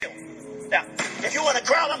Now, if you want to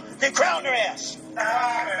crown them, then crown their ass.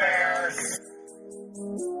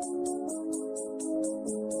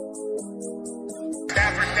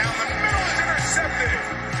 Stafford down the middle is intercepted.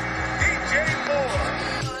 DJ Moore.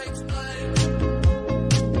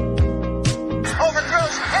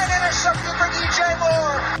 Overthrows and intercepted for DJ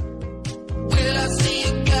Moore. Will I see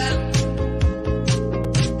you again?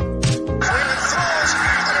 Freeman throws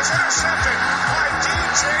and is intercepted by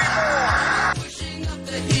DJ Moore. Pushing up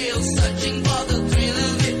the hill, searching for the thrill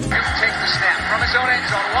of it. Takes the snap from his own end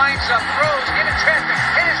zone, lines up, throws, in a traffic,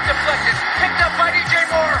 it is deflected, picked up by DJ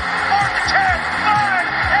Moore, 4 to 10, 5,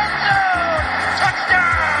 end zone,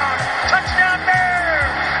 touchdown, touchdown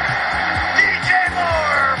Bears, DJ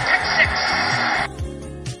Moore, pick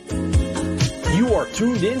 6. You are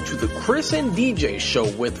tuned in to the Chris and DJ Show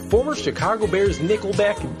with former Chicago Bears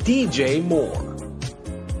nickelback DJ Moore.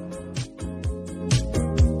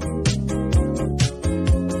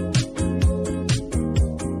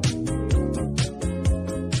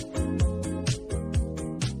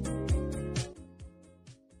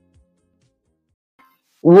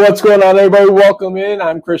 What's going on, everybody? Welcome in.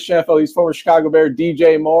 I'm Chris Sheffield. He's former Chicago Bear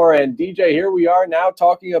DJ Moore. And DJ, here we are now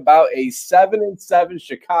talking about a 7-7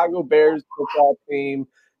 Chicago Bears football team.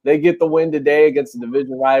 They get the win today against the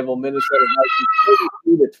division rival Minnesota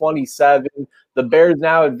Vikings, 32-27. The Bears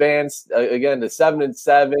now advance again to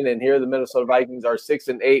 7-7, and here the Minnesota Vikings are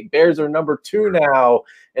 6-8. Bears are number 2 now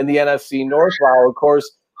in the NFC North. While, of course,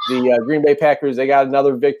 the Green Bay Packers, they got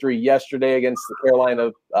another victory yesterday against the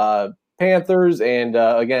Carolina Panthers, and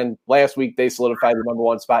again, last week they solidified the number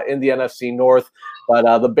 1 spot in the NFC North.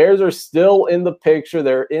 But the Bears are still in the picture.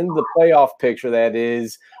 They're in the playoff picture, that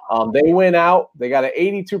is. They win out. They got an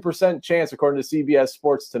 82% chance, according to CBS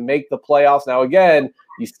Sports, to make the playoffs. Now, again,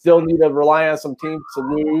 you still need to rely on some teams to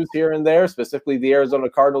lose here and there, specifically the Arizona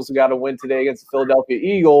Cardinals, who got a win today against the Philadelphia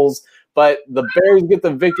Eagles. But the Bears get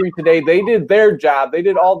the victory today. They did their job. They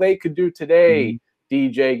did all they could do today.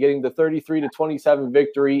 DJ getting the 33-27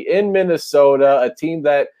 victory in Minnesota, a team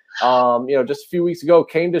that just a few weeks ago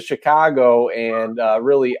came to Chicago and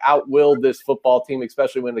really outwilled this football team,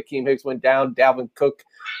 especially when Akeem Hicks went down, Dalvin Cook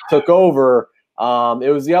took over.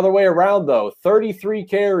 It was the other way around, though. 33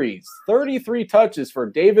 carries, 33 touches for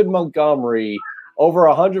David Montgomery, over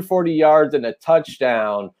 140 yards and a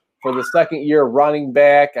touchdown for the second-year running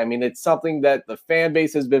back. I mean, it's something that the fan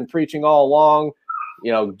base has been preaching all along.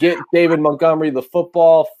 Get David Montgomery the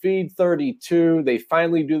football, feed 32. They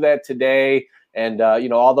finally do that today. And,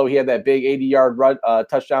 although he had that big 80-yard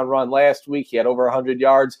touchdown run last week, he had over 100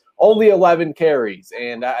 yards, only 11 carries.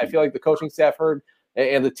 And I feel like the coaching staff heard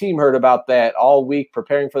and the team heard about that all week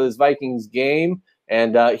preparing for this Vikings game.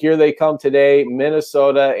 And here they come today,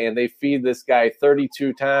 Minnesota, and they feed this guy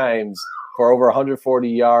 32 times for over 140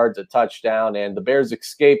 yards, a touchdown. And the Bears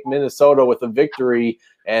escape Minnesota with a victory.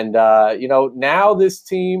 And, now this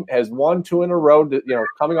team has won 2 in a row,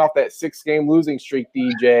 coming off that 6-game losing streak,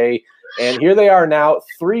 DJ. And here they are now,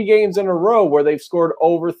 3 games in a row where they've scored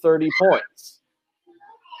over 30 points.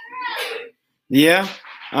 Yeah.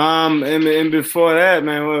 And before that,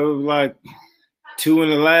 man, it was like 2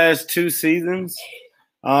 in the last 2 seasons.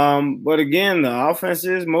 But again, the offense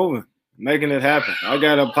is moving, making it happen. I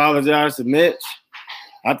got to apologize to Mitch.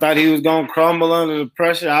 I thought he was going to crumble under the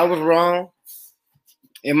pressure. I was wrong.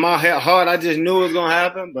 In my heart, I just knew it was going to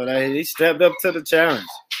happen, but he stepped up to the challenge.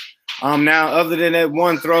 Now, other than that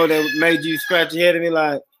one throw that made you scratch your head and be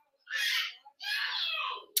like,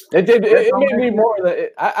 it did. It made me more than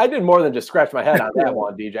I did more than just scratch my head on that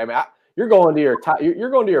one, DJ. I mean, you're going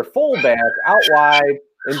to your fullback out wide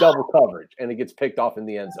in double coverage, and it gets picked off in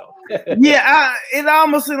the end zone. It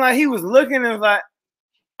almost seemed like he was looking and was like,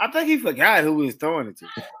 I think he forgot who he was throwing it to.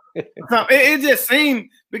 It just seemed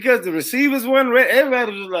because the receivers weren't ready.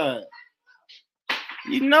 Everybody was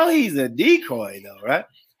like, he's a decoy, though, right?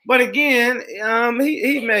 But again,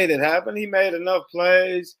 he made it happen. He made enough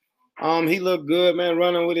plays. He looked good, man,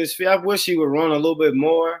 running with his feet. I wish he would run a little bit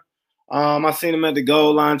more. I seen him at the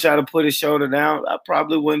goal line try to put his shoulder down. I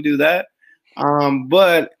probably wouldn't do that.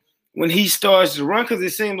 But when he starts to run, because it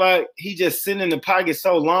seemed like he just sitting in the pocket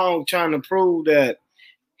so long trying to prove that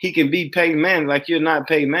he can be Peyton Manning, like you're not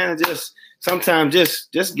Peyton Manning. Sometimes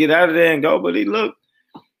just get out of there and go. But he looked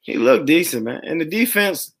decent, man. And the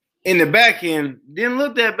defense in the back end didn't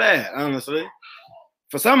look that bad, honestly.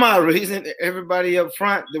 For some odd reason, everybody up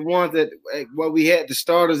front, the ones that we had the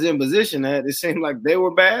starters in position at, it seemed like they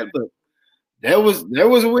were bad, but that was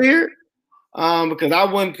weird. Because I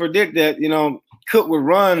wouldn't predict that, Cook would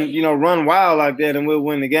run wild like that and we'll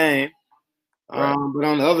win the game. Right. But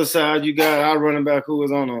on the other side, you got our running back who was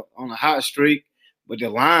on a hot streak. But the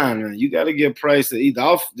lineman, you got to give praise to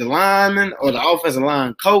either the lineman or the offensive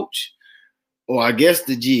line coach, or I guess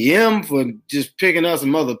the GM for just picking up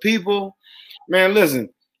some other people. Man, listen,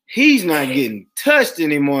 he's not getting touched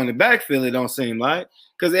anymore in the backfield, it don't seem like.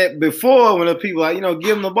 Because before, when the people like,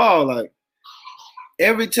 give him the ball, like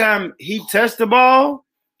every time he touched the ball,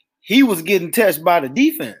 he was getting touched by the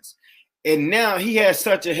defense. And now he has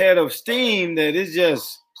such a head of steam that it's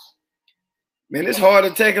just, man, it's hard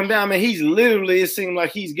to take him down. Man, he's literally, it seems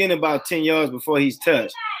like he's getting about 10 yards before he's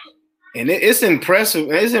touched. And it's impressive.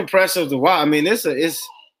 It's impressive to watch. I mean,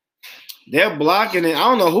 they're blocking it. I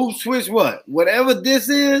don't know who switched what. Whatever this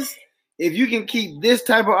is, if you can keep this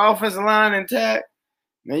type of offensive line intact,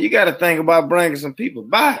 man, you got to think about bringing some people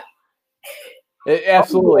back.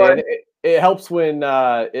 Absolutely, and it helps when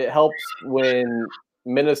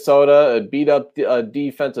Minnesota beat up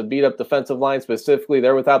defensive line. Specifically,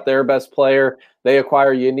 they're without their best player. They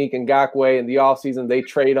acquire Yannick Ngakoue in the offseason. They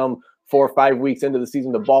trade him 4 or 5 weeks into the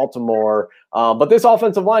season to Baltimore. But this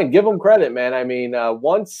offensive line, give them credit, man. I mean,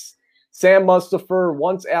 once Sam Mustipher,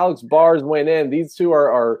 once Alex Bars went in, these two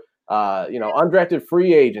are undrafted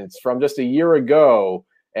free agents from just a year ago.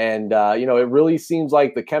 And, it really seems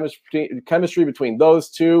like the chemistry between those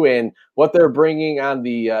two and what they're bringing on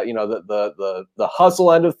the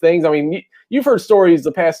hustle end of things. I mean, you've heard stories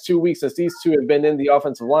the past 2 weeks since these two have been in the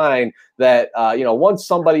offensive line that, once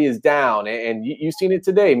somebody is down, and you've seen it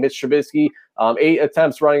today, Mitch Trubisky, 8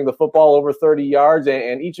 attempts running the football over 30 yards,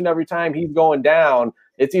 and each and every time he's going down,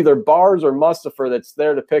 it's either Bars or Mustipher that's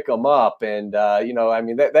there to pick him up. And,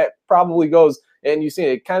 that probably goes, and you see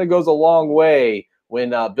it kind of goes a long way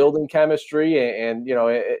when building chemistry and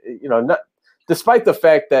despite the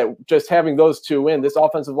fact that just having those two in, this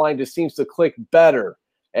offensive line just seems to click better.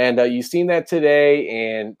 And you've seen that today.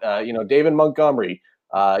 And, David Montgomery,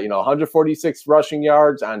 146 rushing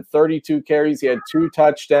yards on 32 carries. He had 2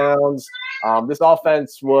 touchdowns. This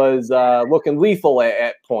offense was looking lethal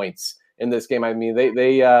at points in this game. I mean,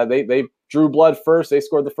 they drew blood first. They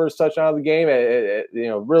scored the first touchdown of the game.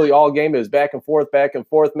 Really all game it was back and forth.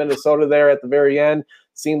 Minnesota there at the very end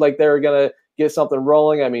seemed like they were going to get something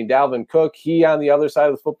rolling. I mean, Dalvin Cook, he on the other side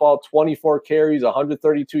of the football, 24 carries,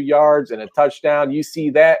 132 yards, and a touchdown. You see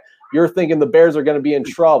that, you're thinking the Bears are going to be in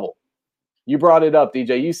trouble. You brought it up,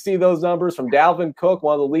 DJ. You see those numbers from Dalvin Cook,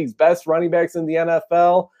 one of the league's best running backs in the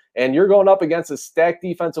NFL, and you're going up against a stacked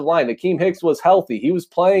defensive line. Akeem Hicks was healthy. He was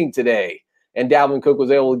playing today, and Dalvin Cook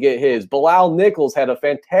was able to get his. Bilal Nichols had a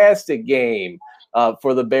fantastic game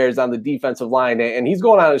for the Bears on the defensive line, and he's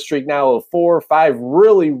going on a streak now of 4 or 5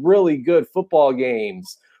 really, really good football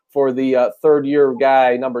games for the third-year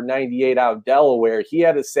guy, number 98 out of Delaware. He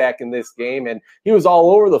had a sack in this game, and he was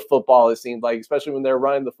all over the football, it seemed like, especially when they're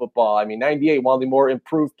running the football. I mean, 98, one of the more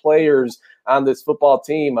improved players on this football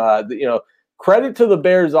team. Credit to the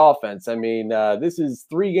Bears offense. I mean, this is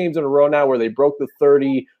 3 games in a row now where they broke the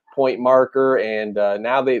 30-point marker, and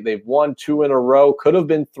now they've won 2 in a row. Could have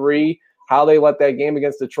been 3. How they let that game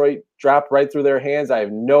against Detroit drop right through their hands, I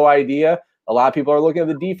have no idea. A lot of people are looking at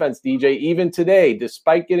the defense, DJ. Even today,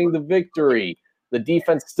 despite getting the victory, the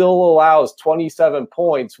defense still allows 27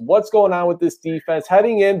 points. What's going on with this defense?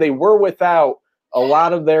 Heading in, they were without a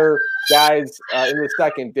lot of their guys in the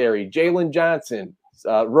secondary. Jalen Johnson,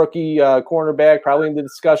 rookie cornerback, probably in the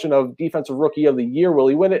discussion of defensive rookie of the year. Will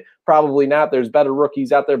he win it? Probably not. There's better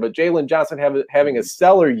rookies out there, but Jalen Johnson having a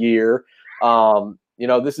stellar year.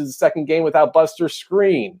 This is the second game without Buster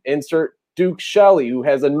Screen. Insert Duke Shelley, who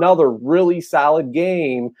has another really solid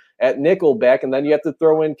game at nickelback. And then you have to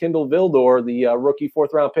throw in Kendall Vildor, the rookie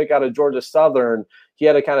 4th-round pick out of Georgia Southern. He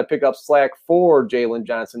had to kind of pick up slack for Jalen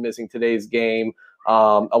Johnson missing today's game. A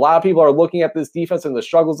lot of people are looking at this defense and the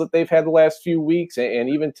struggles that they've had the last few weeks and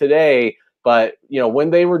even today. But,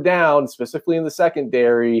 when they were down, specifically in the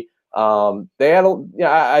secondary, they had,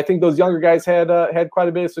 I think those younger guys had quite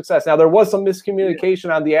a bit of success. Now, there was some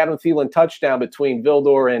miscommunication on the Adam Thielen touchdown between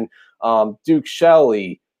Vildor and Duke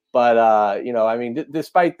Shelley. But,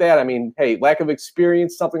 despite that, hey, lack of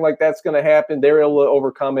experience, something like that's going to happen. They're able to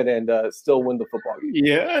overcome it and still win the football game.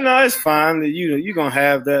 Yeah, no, it's fine. You're going to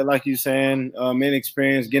have that, like you're saying,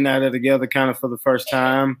 inexperience, getting out of together kind of for the first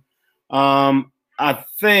time. I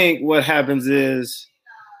think what happens is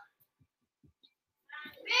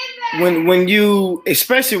when you,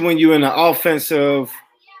 especially when you're in an offensive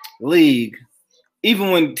league,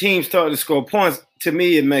 even when teams start to score points, to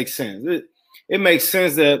me, it makes sense. It makes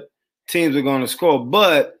sense that teams are going to score,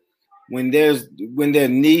 but when there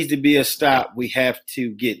needs to be a stop, we have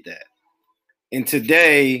to get that. And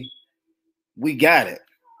today, we got it.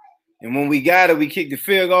 And when we got it, we kicked the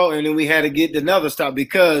field goal, and then we had to get another stop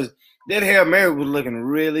because that Hail Mary was looking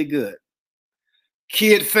really good.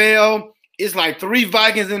 kid fell. It's like 3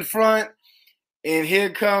 Vikings in front, and here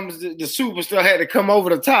comes the superstar had to come over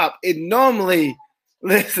the top. It normally,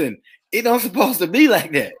 listen, it don't supposed to be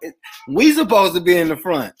like that. We supposed to be in the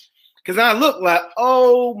front. Because I look like,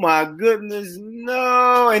 oh my goodness,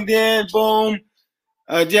 no. And then boom,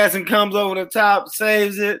 Jackson comes over the top,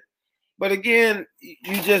 saves it. But again,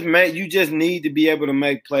 you just need to be able to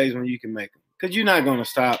make plays when you can make them. Because you're not going to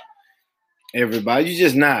stop everybody. You're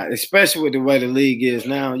just not, especially with the way the league is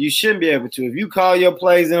now. You shouldn't be able to. If you call your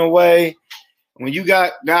plays in a way, when you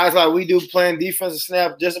got guys like we do playing defensive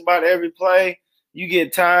snap just about every play, you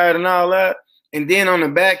get tired and all that. And then on the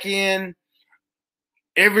back end,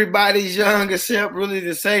 everybody's young except really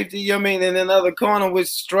the safety, you know what I mean? And another corner which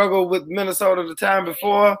struggled with Minnesota the time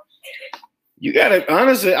before. You got to,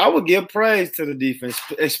 honestly, I would give praise to the defense,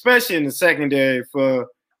 especially in the secondary for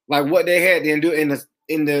like what they had to do in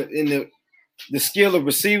the skill of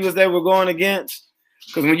receivers they were going against.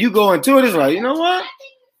 Because when you go into it, it's like, you know what?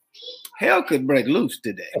 Hell could break loose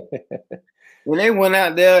today. When they went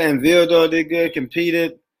out there and Vildor did good,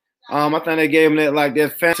 competed, I think they gave him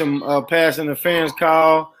that phantom pass interference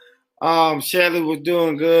call. Shelley was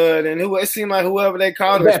doing good, and it seemed like whoever they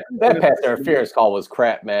called that pass interference call was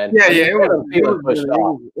crap, man. It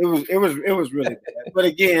was really bad. But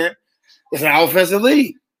again, it's an offensive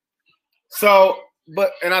league. So,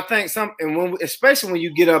 and I think especially when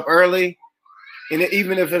you get up early, and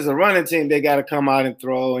even if it's a running team, they got to come out and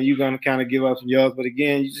throw, and you're gonna kind of give up some yards. But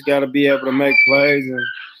again, you just got to be able to make plays, and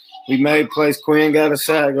we made plays. Quinn got a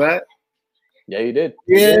sack, right? Yeah, you did.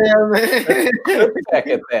 Yeah, man. Strip sack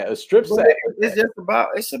at that. A strip sack.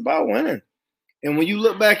 It's about winning. And when you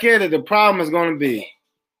look back at it, the problem is going to be,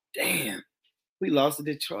 damn, we lost to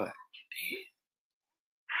Detroit.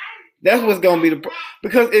 Damn. That's what's going to be the problem.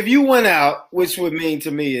 Because if you went out, which would mean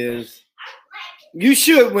to me is you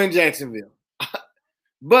should win Jacksonville.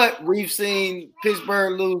 But we've seen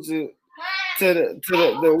Pittsburgh lose to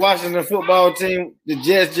the Washington football team. The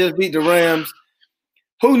Jets just beat the Rams.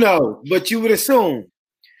 Who knows? But you would assume.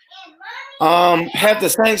 Have the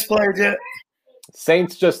Saints played yet?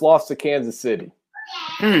 Saints just lost to Kansas City.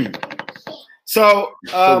 So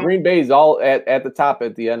Green Bay's all at the top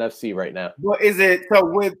at the NFC right now. What is it?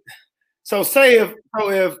 So say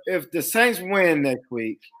if the Saints win next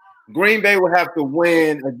week, Green Bay will have to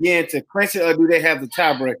win again to clinch it, or do they have the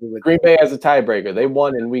tiebreaker with Green Bay has a tiebreaker. They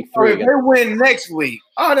won in week 3. If they win next week,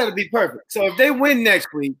 that'll be perfect. So if they win next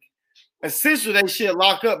week, essentially they should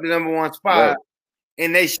lock up the number 1 spot, right,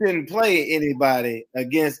 and they shouldn't play anybody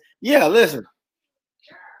against. Yeah, listen,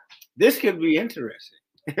 this could be interesting.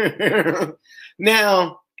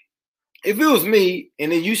 Now, if it was me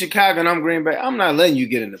and then you Chicago and I'm Green Bay, I'm not letting you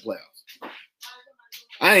get in the playoffs.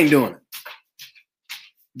 I ain't doing it.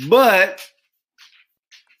 But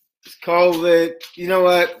it's COVID. You know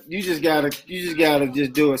what? You just gotta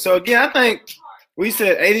just do it. So again, I think we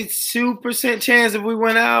said 82% chance if we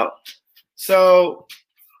went out. So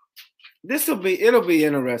it'll be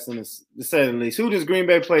interesting to say the least. Who does Green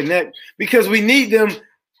Bay play next? Because we need them.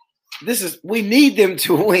 We need them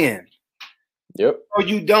to win. Yep. So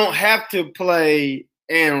you don't have to play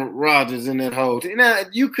Aaron Rodgers in that whole team. Now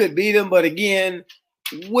you could beat them, but again,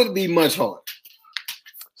 would be much harder.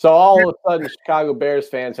 So all of a sudden, Chicago Bears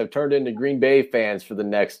fans have turned into Green Bay fans for the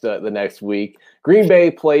next week. Green Bay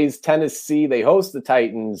plays Tennessee. They host the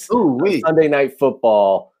Titans on Sunday Night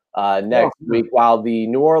Football next week, while the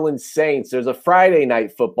New Orleans Saints, there's a Friday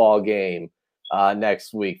Night Football game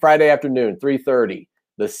next week, Friday afternoon, 3:30.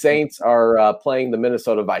 The Saints are playing the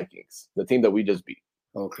Minnesota Vikings, the team that we just beat.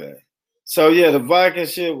 Okay. So, yeah, the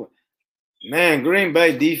Vikings should – man, Green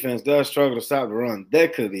Bay defense does struggle to stop the run.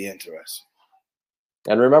 That could be interesting.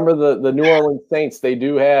 And remember the New Orleans Saints, they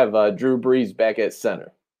do have Drew Brees back at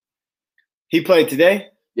center. He played today?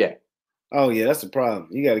 Yeah. Oh, yeah, that's the problem.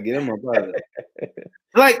 You got to get him up out of there.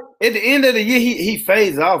 Like, at the end of the year, he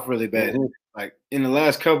fades off really bad. Mm-hmm. Like in the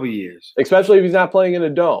last couple of years, especially if he's not playing in a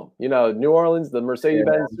dome. You know, New Orleans, the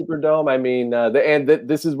Mercedes-Benz Superdome. I mean,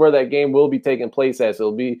 this is where that game will be taking place at.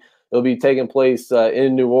 So it'll be taking place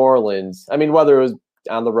in New Orleans. I mean, whether it was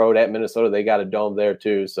on the road at Minnesota, they got a dome there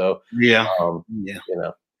too. So yeah. You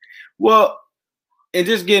know. Well, and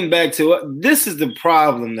just getting back to it, this is the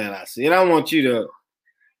problem that I see, and I'm gonna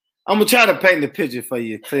try to paint the picture for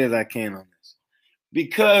you as clear as I can on this,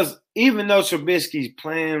 because even though Trubisky's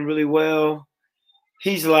playing really well,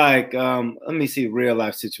 he's like, let me see real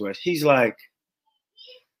life situation. He's like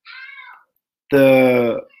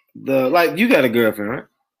the like, you got a girlfriend, right?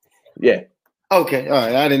 Yeah. Okay. All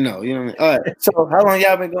right. I didn't know. You know what I mean? All right. So how long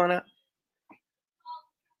y'all been going out?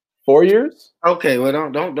 4 years. Okay. Well,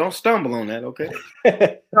 don't stumble on that. Okay.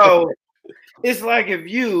 So It's like if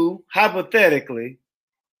you hypothetically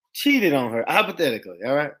cheated on her, hypothetically,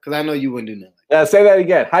 all right? Because I know you wouldn't do nothing. Yeah, say that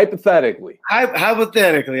again. Hypothetically.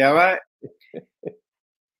 Hypothetically, all right?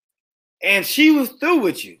 And she was through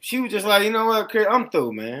with you. She was just like, you know what, Chris, I'm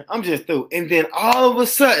through, man. I'm just through. And then all of a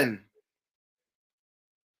sudden,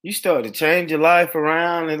 you start to change your life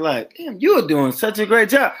around and like, damn, you're doing such a great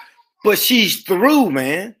job. But she's through,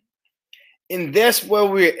 man. And that's where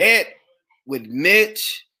we're at with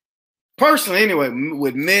Mitch. Personally, anyway,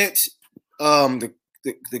 with Mitch, the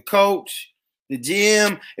coach, the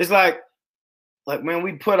GM. It's like, man,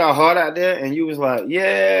 we put our heart out there and you was like,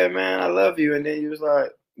 yeah, man, I love you. And then you was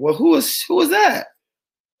like, well, who was that?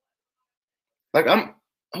 Like,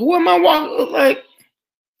 who am I walking? Like,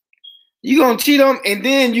 you gonna cheat on, and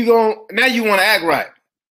then now you want to act right.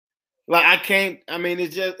 Like, I can't. I mean,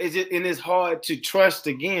 it's just, and it's hard to trust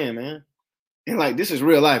again, man. And like, this is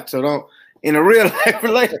real life, so don't. In a real life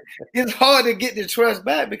relationship, it's hard to get the trust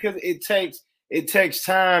back because it takes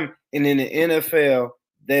time, and in the NFL,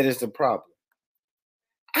 that is the problem.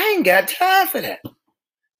 I ain't got time for that.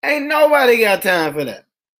 Ain't nobody got time for that.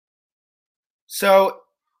 So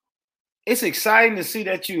it's exciting to see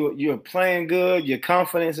that you're playing good. Your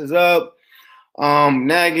confidence is up.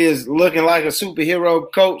 Nagy is looking like a superhero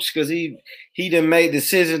coach because he done made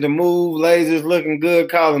decisions to move. Lazer's looking good,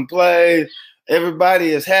 calling plays.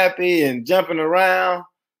 Everybody is happy and jumping around.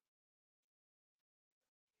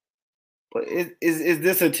 But is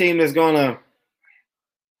this a team that's going to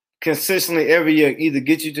consistently every year either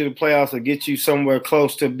get you to the playoffs or get you somewhere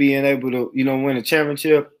close to being able to, win a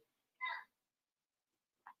championship?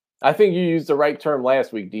 I think you used the right term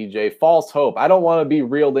last week, DJ. False hope. I don't want to be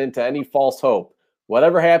reeled into any false hope.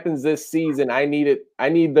 Whatever happens this season, I need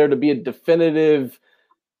there to be a definitive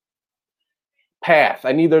path.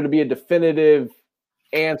 I need there to be a definitive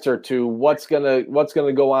answer to what's gonna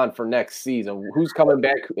go on for next season. Who's coming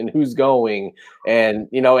back and who's going?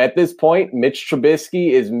 And at this point, Mitch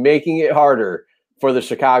Trubisky is making it harder for the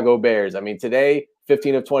Chicago Bears. I mean, today,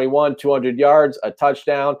 15 of 21, 200 yards, a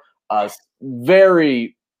touchdown, a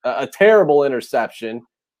terrible interception,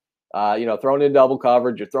 thrown in double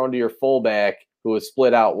coverage. You're thrown to your fullback who was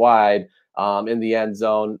split out wide in the end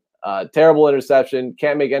zone. Terrible interception.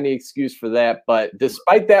 Can't make any excuse for that. But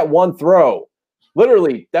despite that one throw,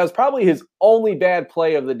 literally, that was probably his only bad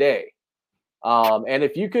play of the day. And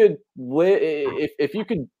if you could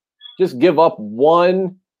just give up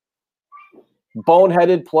one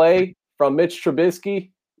boneheaded play from Mitch Trubisky,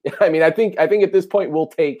 I mean, I think at this point we'll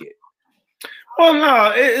take it. Well,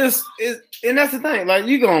 no, it's and that's the thing. Like,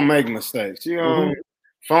 you're gonna make mistakes. You're gonna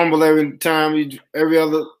fumble every time. Every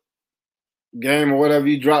other game or whatever,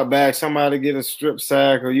 you drop back, somebody get a strip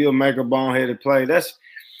sack, or you'll make a boneheaded play. That's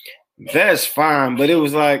fine. But it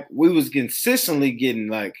was like we was consistently getting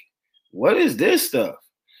like, what is this stuff?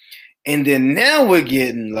 And then now we're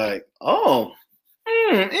getting like,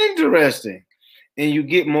 interesting, and you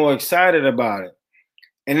get more excited about it.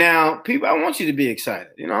 And now, people, I want you to be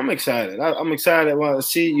excited. I'm excited. I'm excited when I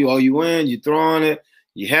see you. Oh, you win. You're throwing it.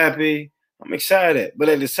 You're happy. I'm excited. But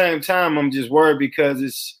at the same time, I'm just worried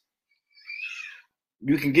because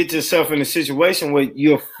you can get yourself in a situation where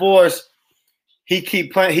you're forced. He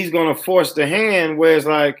keep playing. He's going to force the hand. Whereas,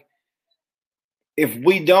 like, if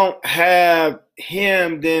we don't have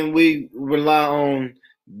him, then we rely on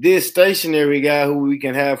this stationary guy who we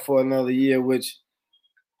can have for another year, which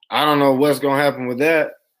I don't know what's going to happen with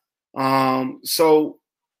that. So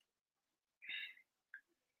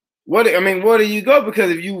where do you go?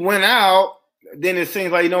 Because if you went out, then it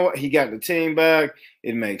seems like, what? He got the team back.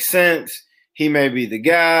 It makes sense. He may be the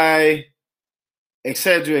guy, et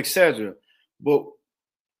cetera, et cetera. But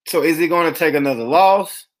so is he going to take another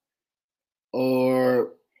loss?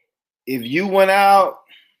 Or if you went out,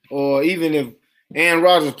 or even if Aaron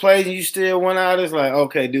Rodgers plays and you still went out, it's like,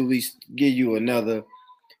 okay, do we give you another,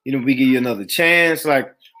 we give you another chance?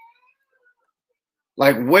 Like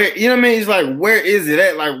where, what I mean? It's like, where is it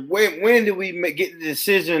at? Like, when do we get the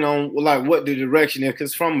decision on like what the direction is?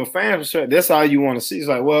 Because from a fan perspective, that's all you want to see. It's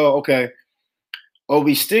like, well, okay, are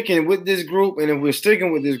we sticking with this group? And if we're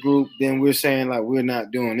sticking with this group, then we're saying like we're not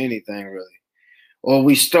doing anything really. Or are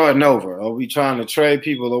we starting over? Are we trying to trade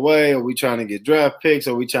people away? Are we trying to get draft picks?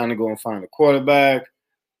 Are we trying to go and find a quarterback?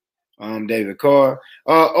 David Carr.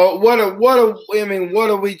 What are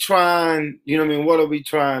we trying? What are we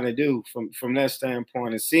trying to do from that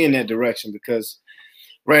standpoint and seeing that direction? Because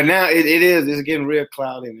right now it's getting real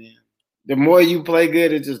cloudy, man. The more you play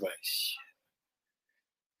good, it's just like shit.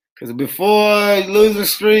 Because before losing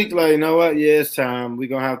streak, like, what? Yeah, it's time. We're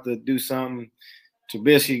gonna have to do something.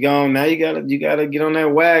 Trubisky gone. Now you gotta get on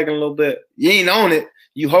that wagon a little bit. You ain't on it,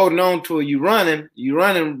 you holding on to it, you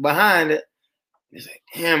running behind it. It's like,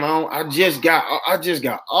 damn, I just got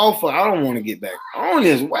off. I don't want to get back on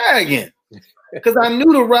this wagon because I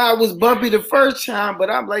knew the ride was bumpy the first time, but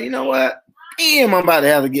I'm like, you know what? Damn, I'm about to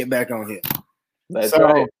have to get back on here. That's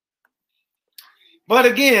right. But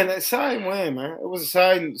again, a exciting win, man. It was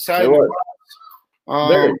exciting.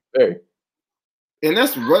 Very. And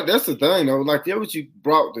that's the thing, though. Like, that's what you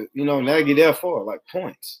brought the, Nagy there for, like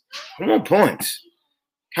points. I want points.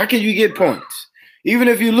 How can you get points? Even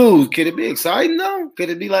if you lose, could it be exciting, though?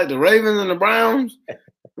 Could it be like the Ravens and the Browns?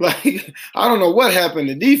 Like, I don't know what happened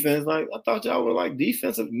to defense. Like, I thought y'all were like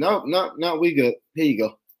defensive. No, we good. Here you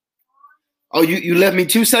go. Oh, you left me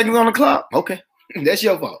 2 seconds on the clock? Okay. That's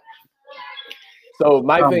your fault. So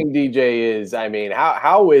my thing, DJ, is, I mean,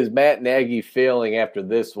 how is Matt Nagy feeling after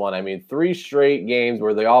this one? I mean, 3 straight games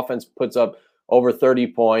where the offense puts up over 30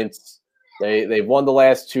 points. They've won the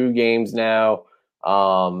last 2 games now.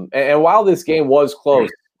 And while this game was close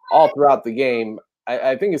all throughout the game,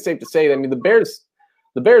 I think it's safe to say that, I mean, the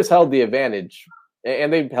Bears held the advantage,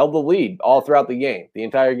 and they held the lead all throughout the game, the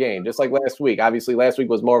entire game, just like last week. Obviously, last week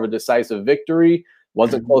was more of a decisive victory.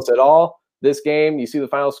 Wasn't close at all. This game, you see the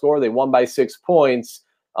final score, they won by 6 points.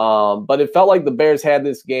 But it felt like the Bears had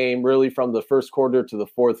this game really from the first quarter to the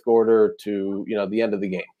fourth quarter to, the end of the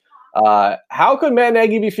game. How could Matt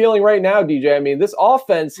Nagy be feeling right now, DJ? I mean, this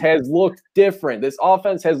offense has looked different. This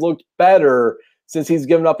offense has looked better since he's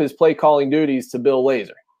given up his play calling duties to Bill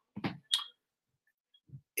Lazor.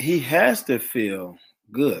 He has to feel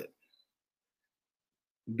good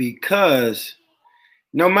because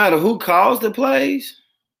no matter who calls the plays,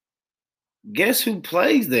 guess who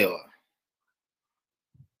plays they are?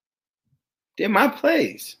 They're my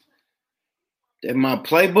plays. They're my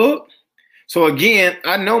playbook. So, again,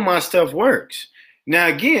 I know my stuff works. Now,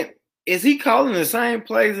 again, is he calling the same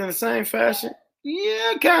plays in the same fashion?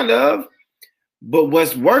 Yeah, kind of. But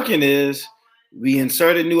what's working is we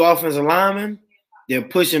inserted new offensive linemen. They're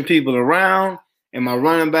pushing people around. And my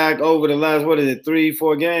running back over the last,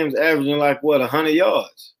 3-4 games, averaging 100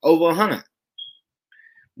 yards, over 100.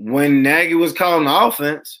 When Nagy was calling the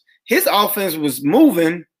offense, his offense was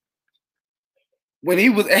moving when he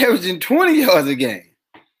was averaging 20 yards a game.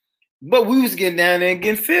 But we was getting down there and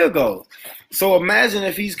getting field goals. So imagine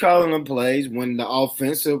if he's calling the plays when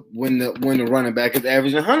the running back is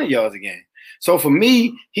averaging 100 yards a game. So for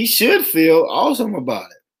me, he should feel awesome about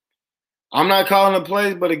it. I'm not calling the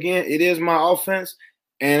plays, but again, it is my offense.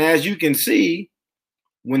 And as you can see,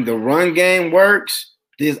 when the run game works,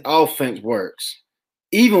 this offense works.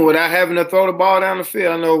 Even without having to throw the ball down the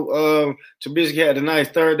field. I know Trubisky had a nice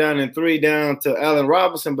 3rd down and 3 down to Allen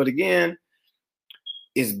Robinson, but again,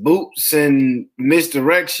 it's boots and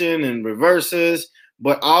misdirection and reverses,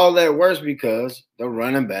 but all that works because the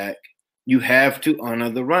running back, you have to honor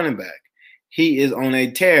the running back. He is on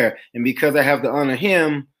a tear, and because I have to honor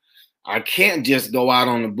him, I can't just go out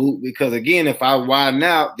on the boot because, again, if I widen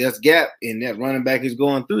out, there's gap, and that running back is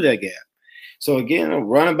going through that gap. So, again, a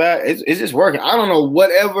running back, it's just working. I don't know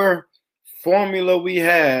whatever formula we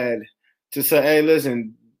had to say, hey,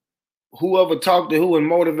 listen, whoever talked to who and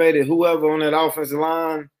motivated whoever on that offensive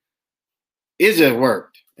line, it just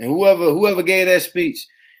worked. And whoever gave that speech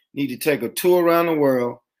need to take a tour around the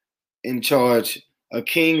world and charge a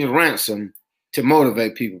king's ransom to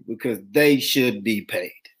motivate people because they should be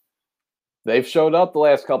paid. They've showed up the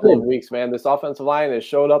last couple of weeks, man. This offensive line has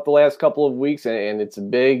showed up the last couple of weeks, and it's a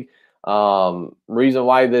big reason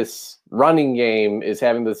why this running game is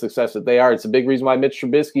having the success that they are. It's a big reason why Mitch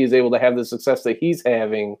Trubisky is able to have the success that he's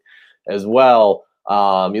having as well.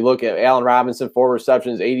 You look at Allen Robinson, 4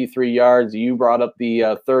 receptions, 83 yards. You brought up the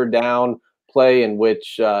 3rd down play in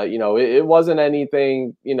which, it wasn't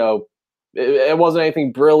anything, it wasn't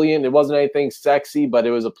anything brilliant. It wasn't anything sexy, but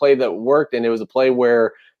it was a play that worked, and it was a play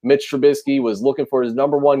where Mitch Trubisky was looking for his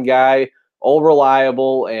number 1 guy, all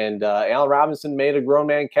reliable, and Allen Robinson made a grown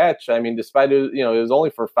man catch. I mean, despite it, it was only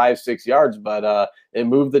for 5-6 yards, but it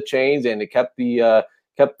moved the chains and it kept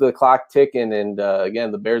the clock ticking. And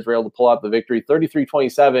again, the Bears were able to pull out the victory,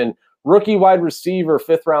 33-27. Rookie wide receiver,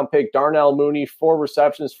 5th round pick Darnell Mooney, 4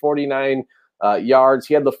 receptions, 49 yards.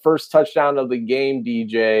 He had the first touchdown of the game,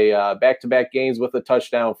 DJ, back-to-back games with a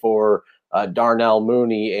touchdown for Darnell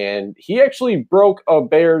Mooney. And he actually broke a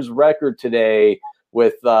Bears record today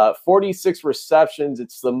with 46 receptions.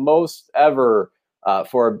 It's the most ever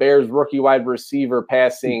for a Bears rookie wide receiver,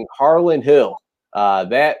 passing Harlan Hill.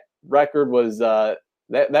 That record was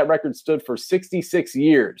that record stood for 66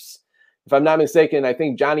 years. If I'm not mistaken, I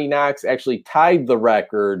think Johnny Knox actually tied the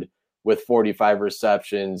record with 45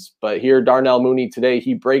 receptions. But here, Darnell Mooney today,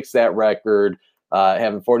 he breaks that record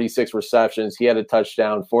having 46 receptions. He had a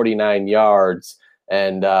touchdown, 49 yards.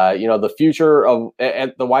 And, the future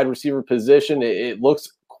at the wide receiver position, it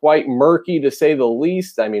looks quite murky to say the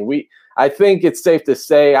least. I mean, I think it's safe to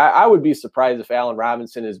say I would be surprised if Allen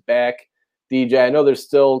Robinson is back, DJ. I know there's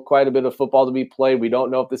still quite a bit of football to be played. We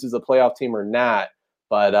don't know if this is a playoff team or not.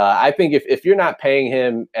 But I think if you're not paying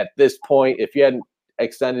him at this point, if you hadn't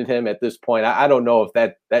extended him at this point, I don't know if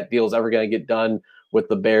that deal is ever going to get done with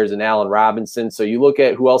the Bears and Allen Robinson. So you look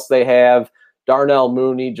at who else they have. Darnell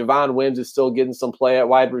Mooney, Javon Wims is still getting some play at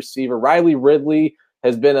wide receiver. Riley Ridley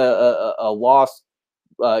has been a loss.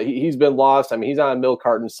 He's been lost. I mean, he's on a milk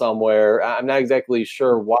carton somewhere. I'm not exactly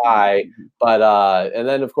sure why. But and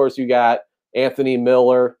then, of course, you got Anthony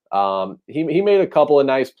Miller. He made a couple of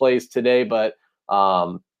nice plays today, but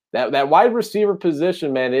that wide receiver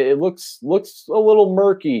position, man, it looks a little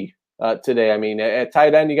murky today. I mean, at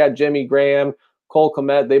tight end, you got Jimmy Graham, Cole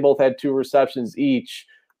Kmet. They both had 2 receptions each.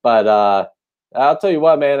 But I'll tell you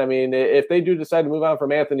what, man, I mean, if they do decide to move on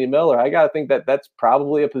from Anthony Miller, I got to think that's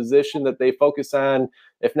probably a position that they focus on,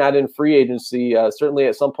 if not in free agency, certainly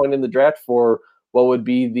at some point in the draft for what would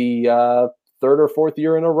be the 3rd or 4th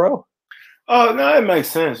year in a row. Oh, no, it makes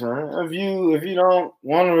sense, man. If you don't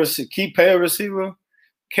want to keep pay a receiver,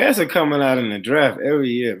 cats are coming out in the draft every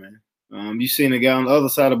year, man. You seen a guy on the other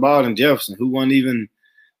side of the ball in Jefferson who wasn't even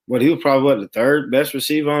he was probably the 3rd best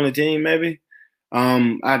receiver on the team, maybe.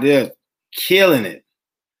 Out there killing it.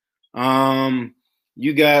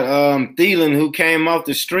 You got Thielen who came off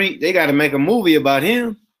the street. They got to make a movie about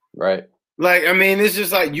him. Right. Like, I mean, it's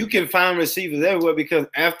just like you can find receivers everywhere because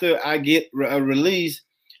after I get a release,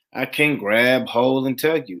 I can grab, hold, and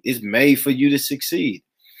tell you. It's made for you to succeed.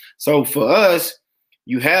 So for us,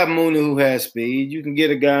 you have Mooney who has speed. You can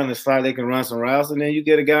get a guy on the slide that can run some routes, and then you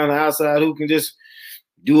get a guy on the outside who can just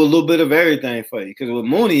do a little bit of everything for you. Because what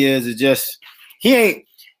Mooney is just him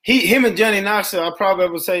and Johnny Knox are probably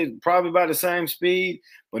would say probably about the same speed,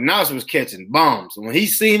 but Knox was catching bombs. When he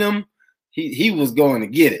seen him, he was going to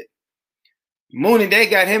get it. Mooney, they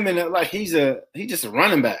got him in like he's just a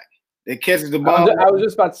running back that catches the ball. I was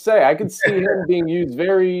just about to say I could see him being used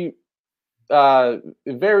very,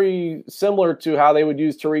 very similar to how they would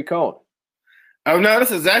use Tariq Cohen. Oh no,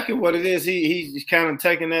 that's exactly what it is. He's kind of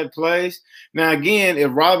taking that place. Now again, if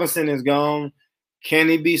Robinson is gone, can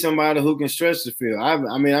he be somebody who can stretch the field?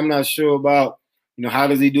 I mean, I'm not sure about how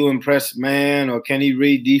does he do in press man or can he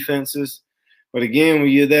read defenses. But again,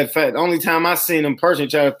 when you're that fat, the only time I seen him personally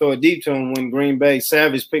try to throw it deep to him when Green Bay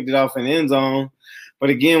Savage picked it off in the end zone. But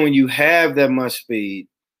again, when you have that much speed,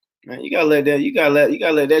 man, you gotta let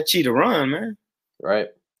that cheetah run, man. Right.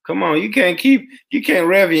 Come on, you can't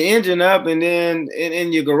rev your engine up and then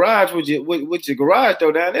in your garage with your garage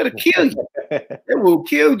door down. That'll kill you. It will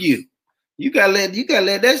kill you. You gotta let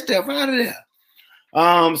that stuff out of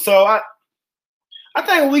there. So I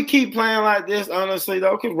think we keep playing like this, honestly,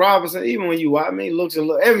 though, because Robinson, even when you watch, I mean,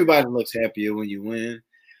 everybody looks happier when you win.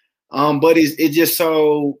 But it's just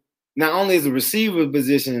so not only is the receiver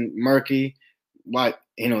position murky, like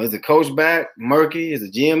is the coach back murky? Is the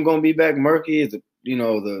GM gonna be back murky? Is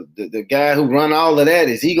the guy who run all of that,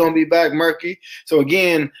 is he gonna be back murky? So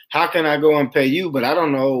again, how can I go and pay you? But I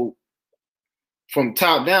don't know from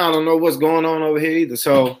top down. I don't know what's going on over here either.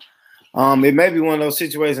 So it may be one of those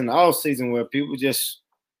situations in the off season where people just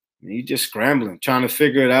scrambling, trying to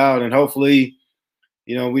figure it out, and hopefully,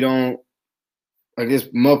 we don't. I guess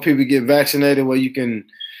more people get vaccinated where you can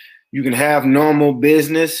have normal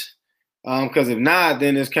business. Because if not,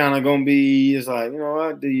 then it's kind of gonna be. It's like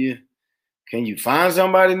what can you find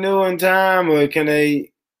somebody new in time, or can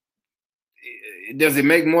they? Does it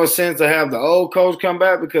make more sense to have the old coach come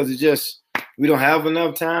back because we don't have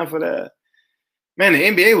enough time for that? Man, the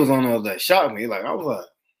NBA was on the other day. Shocked me. Like I was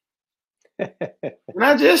like,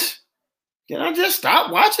 can I just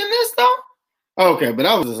stop watching this though? Okay, but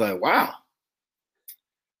I was just like, wow.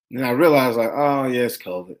 Then I realized like, oh yeah, it's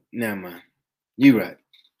COVID. Never mind. You right.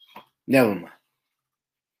 Never mind.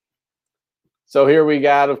 So here we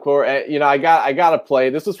got, of course, I got to play.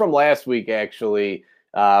 This was from last week, actually.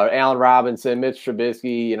 Allen Robinson, Mitch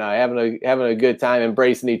Trubisky, having a good time,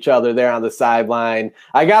 embracing each other there on the sideline.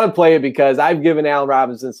 I got to play it because I've given Allen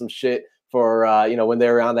Robinson some shit for when they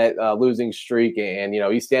were on that losing streak, and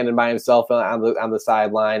he's standing by himself on the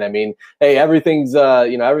sideline. I mean, hey, everything's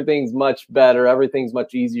much better, everything's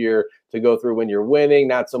much easier to go through when you're winning,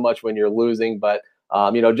 not so much when you're losing, but.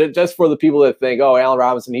 Just for the people that think, oh, Allen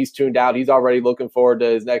Robinson, he's tuned out. He's already looking forward to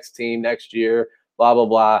his next team next year, blah, blah,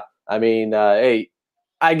 blah. I mean, hey,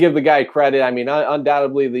 I give the guy credit. I mean,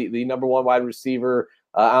 undoubtedly the number one wide receiver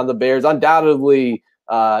on the Bears, undoubtedly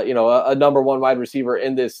a number one wide receiver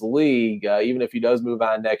in this league, even if he does move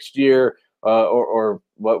on next year or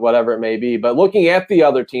whatever it may be. But looking at the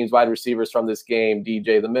other teams' wide receivers from this game,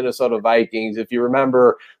 DJ, the Minnesota Vikings, if you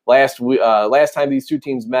remember last time these two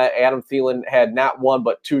teams met, Adam Thielen had not one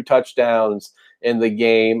but 2 touchdowns in the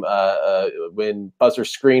game when Buster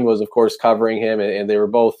Screen was, of course, covering him, and they were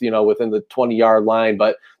both, within the 20-yard line.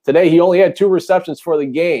 But today he only had 2 receptions for the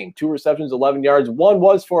game, 2 receptions, 11 yards. One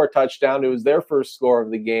was for a touchdown. It was their first score of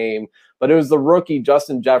the game, but it was the rookie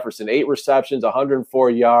Justin Jefferson, 8 receptions, 104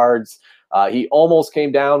 yards. He almost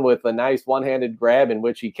came down with a nice one-handed grab in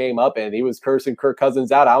which he came up and he was cursing Kirk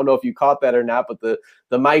Cousins out. I don't know if you caught that or not, but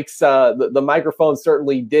the microphone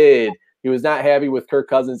certainly did. He was not happy with Kirk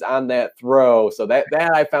Cousins on that throw. So that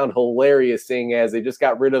I found hilarious, seeing as they just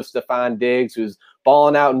got rid of Stephon Diggs, who's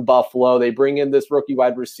balling out in Buffalo. They bring in this rookie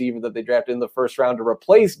wide receiver that they drafted in the first round to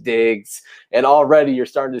replace Diggs, and already you're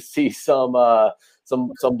starting to see some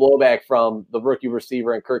blowback from the rookie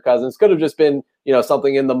receiver and Kirk Cousins. Could have just been,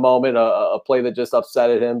 something in the moment, a play that just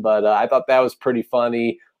upsetted him. But I thought that was pretty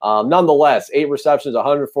funny. Nonetheless, 8 receptions,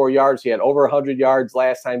 104 yards. He had over 100 yards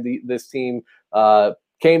last time this team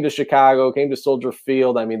came to Chicago, came to Soldier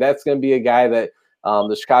Field. I mean, that's going to be a guy that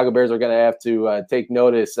the Chicago Bears are going to have to take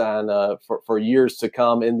notice on for years to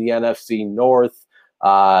come in the NFC North.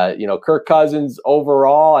 Kirk Cousins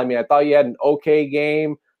overall, I mean, I thought he had an okay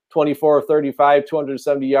game, 24 of 35,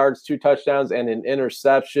 270 yards, 2 touchdowns, and an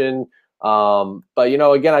interception. But,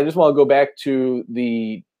 again, I just want to go back to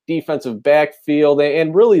the defensive backfield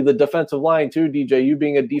and really the defensive line too, DJ. You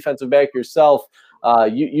being a defensive back yourself,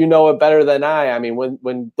 you know it better than I mean,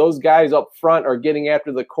 when those guys up front are getting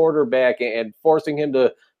after the quarterback and forcing him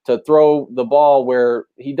to throw the ball where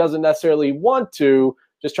he doesn't necessarily want to,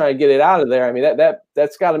 just trying to get it out of there. I mean,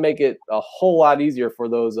 that's got to make it a whole lot easier for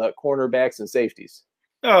those cornerbacks and safeties.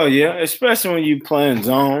 Oh yeah, especially when you playing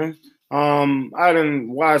zone. I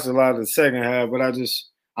didn't watch a lot of the second half, but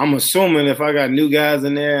I'm assuming if I got new guys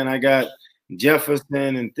in there and I got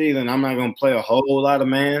Jefferson and Thielen, I'm not going to play a whole lot of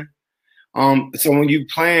man. So when you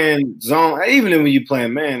playing zone, even when you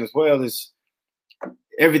playing man as well,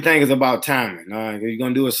 everything is about timing. You're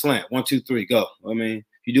gonna do a slant, 1, 2, 3, go. I mean,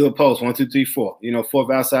 you do a post, 1, 2, 3, 4.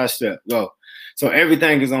 4th outside step, go. So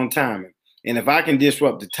everything is on timing. And if I can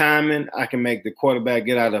disrupt the timing, I can make the quarterback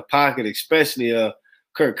get out of the pocket, especially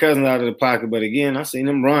Kirk Cousins out of the pocket. But again, I seen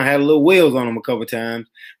him run, had a little wheels on him a couple of times.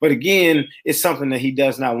 But again, it's something that he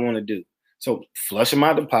does not want to do. So flush him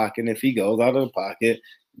out of the pocket. And if he goes out of the pocket,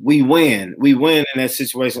 we win. We win in that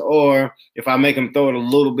situation. Or if I make him throw it a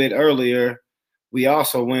little bit earlier, we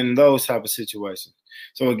also win in those type of situations.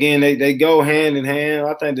 So again, they go hand in hand.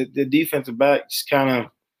 I think the defensive backs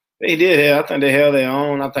I think they held their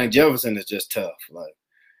own. I think Jefferson is just tough.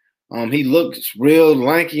 He looks real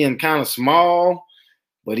lanky and kind of small,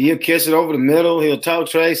 but he'll catch it over the middle. He'll talk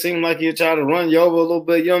trash. Seem like he'll try to run you over a little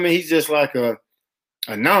bit. He's just like a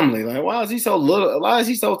anomaly. Like, why is he so little? Why is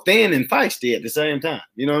he so thin and feisty at the same time?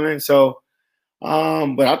 You know what I mean? So,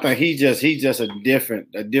 but I think he's just a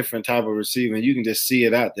different type of receiver. And you can just see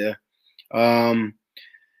it out there.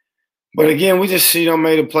 But again, we just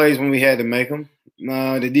made the plays when we had to make them.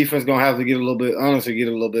 The defense gonna have to get a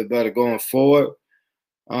little bit better going forward.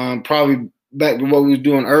 Probably back to what we were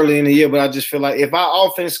doing early in the year, but I just feel like if our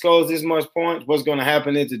offense scores this much points, what's going to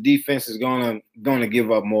happen is the defense is going to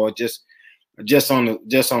give up more just on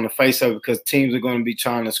the face of it, because teams are going to be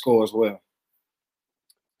trying to score as well.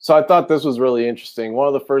 So I thought this was really interesting. One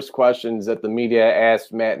of the first questions that the media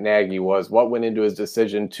asked Matt Nagy was what went into his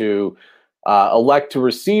decision to elect to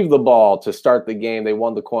receive the ball to start the game. They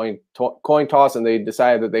won the coin toss, and they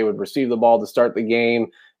decided that they would receive the ball to start the game.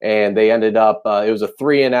 And they ended up, it was a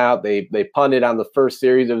 3-and-out. They punted on the first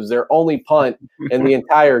series. It was their only punt in the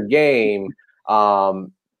entire game. I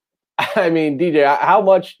mean, DJ, how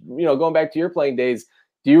much, going back to your playing days,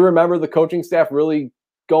 do you remember the coaching staff really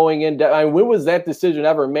going in depth? I mean, when was that decision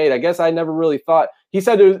ever made? I guess I never really thought. He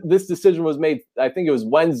said this decision was made, I think it was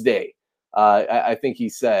Wednesday, I think he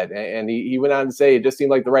said. And he went on to say it just seemed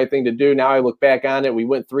like the right thing to do. Now I look back on it, we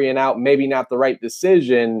went 3-and-out, maybe not the right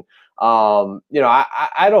decision. I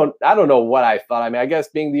don't know what I thought. I mean, I guess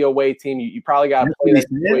being the away team, you probably got to play that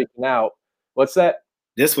situation out. What's that?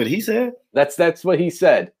 That's what he said? That's what he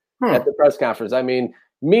said at the press conference. I mean,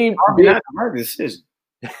 not the right decision.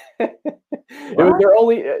 They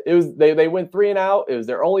went 3-and-out. It was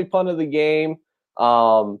their only punt of the game.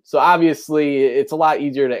 So obviously it's a lot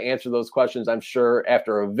easier to answer those questions, I'm sure,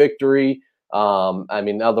 after a victory. I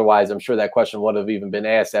mean, otherwise, I'm sure that question would have even been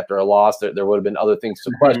asked after a loss. There would have been other things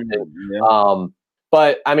to question. Yeah.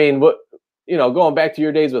 But I mean, going back to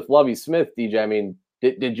your days with Lovie Smith, DJ, I mean,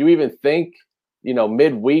 did you even think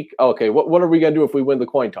midweek, okay, what are we going to do if we win the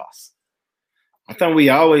coin toss? I thought we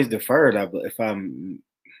always deferred. I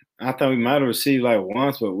thought we might have received like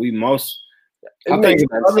once, but It makes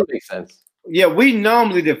sense. Yeah, we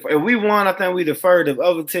normally defer. If we won, I think we deferred. If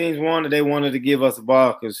other teams wanted, they wanted to give us a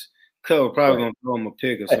ball because Cut was probably going to throw them a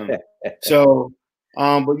pick or something. So,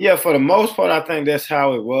 but yeah, for the most part, I think that's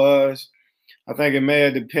how it was. I think it may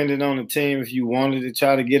have depended on the team. If you wanted to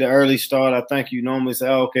try to get an early start, I think you normally say,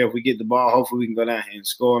 okay, if we get the ball, hopefully we can go down here and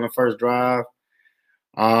score on the first drive.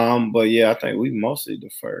 But yeah, I think we mostly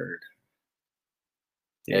deferred.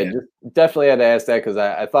 Yeah, just definitely had to ask that because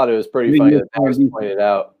I thought it was pretty funny that was pointed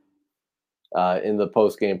out in the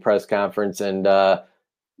post-game press conference. And, we're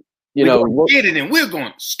going to get it and we're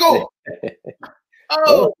going to score.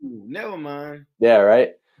 Oh, never mind. Yeah,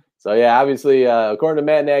 right. So, yeah, obviously, according to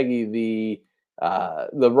Matt Nagy,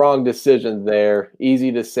 the wrong decision there.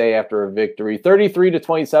 Easy to say after a victory.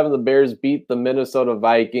 33-27, the Bears beat the Minnesota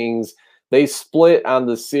Vikings. They split on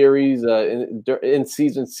the series,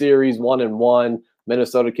 in-season series 1-1.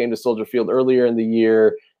 Minnesota came to Soldier Field earlier in the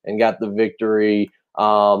year and got the victory.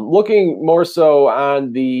 Looking more so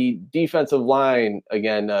on the defensive line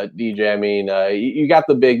again, DJ. I mean, you got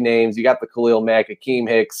the big names. You got the Khalil Mack, Akeem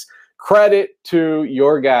Hicks. Credit to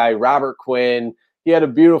your guy, Robert Quinn. He had a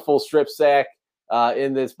beautiful strip sack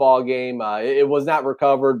in this ball game. It was not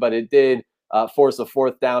recovered, but it did force a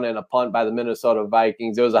 4th down and a punt by the Minnesota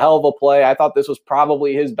Vikings. It was a hell of a play. I thought this was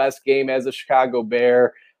probably his best game as a Chicago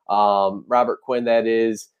Bear. Robert Quinn, that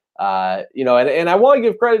is. And I want to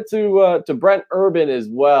give credit to Brent Urban as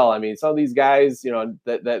well. I mean, some of these guys,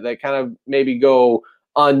 that kind of maybe go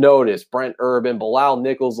unnoticed. Brent Urban, Bilal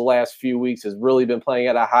Nichols the last few weeks has really been playing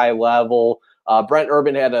at a high level. Brent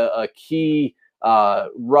Urban had a key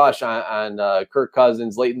rush on Kirk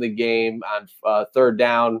Cousins late in the game on 4th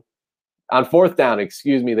down,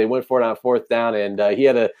 excuse me. They went for it on 4th down, and he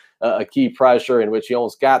had a key pressure in which he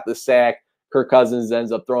almost got the sack. Kirk Cousins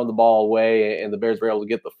ends up throwing the ball away, and the Bears were able to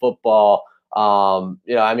get the football.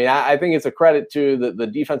 I think it's a credit to the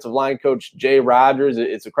defensive line coach, Jay Rodgers.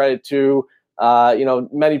 It's a credit to,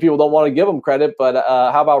 many people don't want to give him credit, but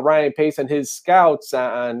how about Ryan Pace and his scouts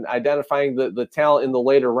on identifying the talent in the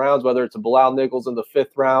later rounds, whether it's a Bilal Nichols in the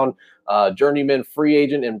 5th round, journeyman free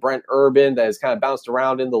agent and Brent Urban that has kind of bounced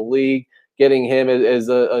around in the league, getting him as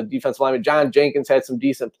a defensive lineman. John Jenkins had some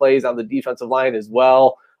decent plays on the defensive line as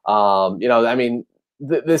well.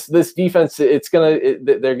 This defense,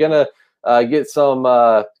 they're gonna get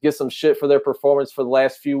some shit for their performance for the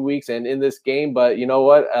last few weeks and in this game. But you know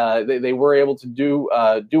what? They were able to do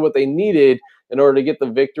what they needed in order to get the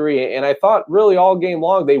victory. And I thought really all game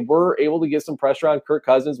long they were able to get some pressure on Kirk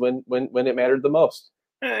Cousins when it mattered the most.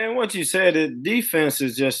 And what you said, the defense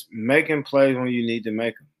is just making plays when you need to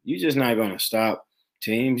make them. You're just not going to stop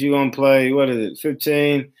teams. You're going to play,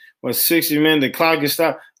 15 or 60 minutes, the clock is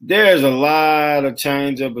stopped. There's a lot of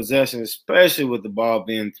change of possession, especially with the ball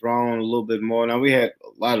being thrown a little bit more. Now, we had a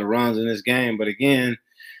lot of runs in this game, but again,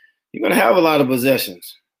 you're going to have a lot of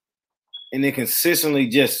possessions. And they consistently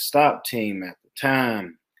just stop team after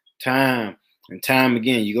time and time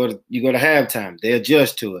again. You go to halftime, they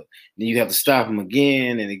adjust to it. Then you have to stop them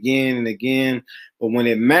again and again and again. But when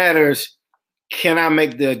it matters, can I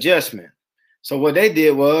make the adjustment? So what they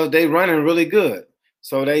did was they running really good.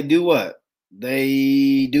 So they do what?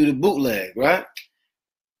 They do the bootleg, right?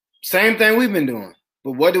 Same thing we've been doing.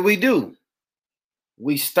 But what do?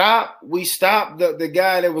 We stopped the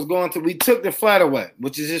guy that was going through. We took the flat away,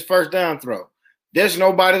 which is his 1st down throw. There's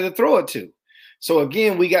nobody to throw it to. So,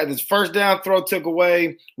 again, we got this 1st down throw took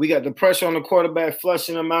away. We got the pressure on the quarterback,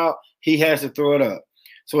 flushing him out. He has to throw it up.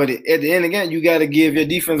 So, at the end, again, you got to give your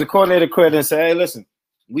defensive coordinator credit and say, hey, listen,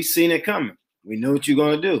 we seen it coming. We knew what you're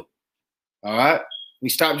going to do. All right? We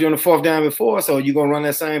stopped you on the 4th down before, so you're going to run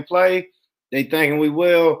that same play. They thinking we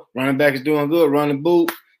will. Running back is doing good. Run the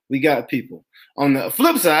boot. We got people. On the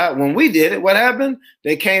flip side, when we did it, what happened?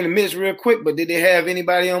 They came to miss real quick, but did they have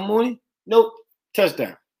anybody on Mooney? Nope.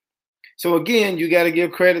 Touchdown. So, again, you got to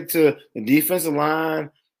give credit to the defensive line,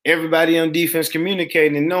 everybody on defense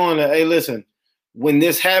communicating and knowing that, hey, listen, when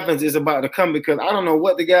this happens, it's about to come because I don't know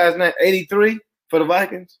what the guy's name, 83 for the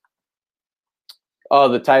Vikings. Oh,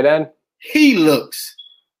 the tight end? He looks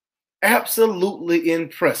absolutely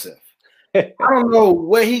impressive. I don't know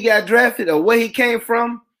where he got drafted or where he came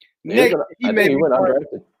from. Next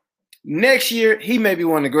year, he may be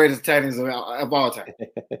one of the greatest tight ends of all time.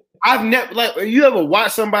 I've never you ever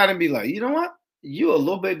watch somebody and be like, you know what? You're a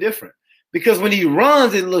little bit different. Because when he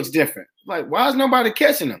runs, it looks different. Like, why is nobody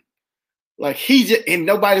catching him? Like and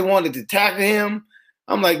nobody wanted to tackle him.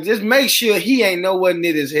 I'm like, just make sure he ain't nowhere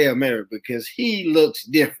near this Hail Mary because he looks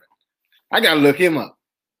different. I got to look him up.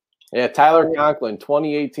 Yeah, Tyler Conklin,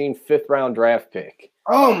 2018 fifth-round draft pick.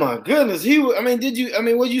 Oh, my goodness.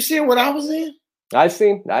 Was you seeing what I was in? I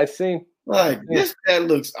seen. Like, that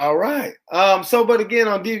looks all right. But again,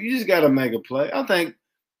 on defense, you just got to make a play. I think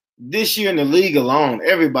this year in the league alone,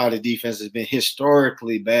 everybody's defense has been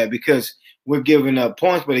historically bad because we're giving up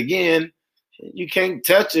points. But again, you can't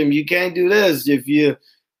touch him. You can't do this. If you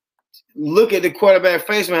look at the quarterback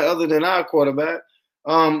face mask, other than our quarterback,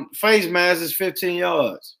 face mask is 15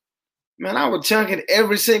 yards. Man, I was chunking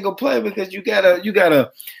every single play because you got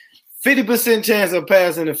a 50% chance of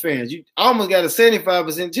pass interference. You almost got a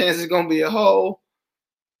 75% chance it's gonna be a hole.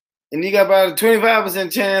 And you got about a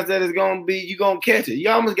 25% chance that it's gonna be you're gonna catch it. You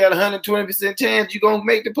almost got a 120% chance you're gonna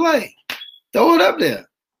make the play. Throw it up there.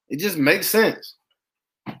 It just makes sense.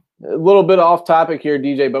 A little bit off topic here,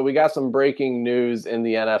 DJ, but we got some breaking news in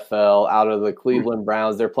the NFL out of the Cleveland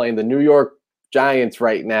Browns. They're playing the New York Giants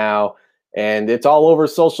right now, and it's all over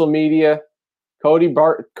social media. Cody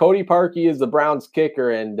Parkey is the Browns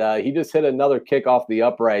kicker, and he just hit another kick off the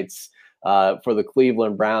uprights for the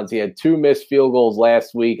Cleveland Browns. He had 2 missed field goals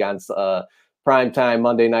last week on primetime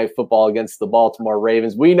Monday Night Football against the Baltimore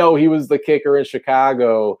Ravens. We know he was the kicker in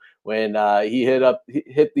Chicago when he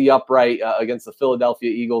hit the upright against the Philadelphia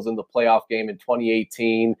Eagles in the playoff game in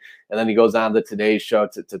 2018. And then he goes on the Today Show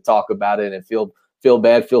to talk about it and feel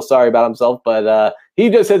sorry about himself. But he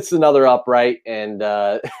just hits another upright and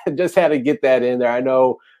just had to get that in there. I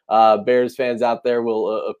know Bears fans out there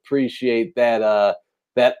will appreciate that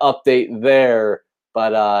update there.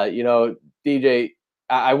 But, DJ,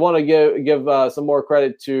 I want to give some more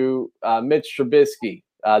credit to Mitch Trubisky.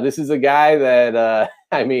 This is a guy that,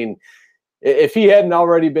 if he hadn't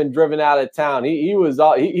already been driven out of town, he was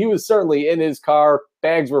certainly in his car.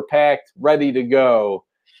 Bags were packed, ready to go.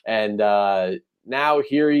 And now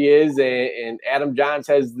here he is. And Adam Johns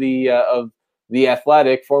has of the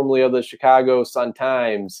Athletic, formerly of the Chicago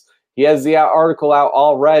Sun-Times. He has the article out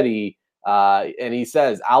already. And he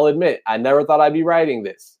says, I'll admit, I never thought I'd be writing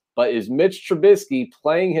this, but is Mitch Trubisky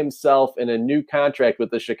playing himself in a new contract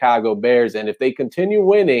with the Chicago Bears? And if they continue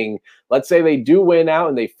winning, let's say they do win out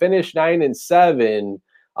and they finish 9-7,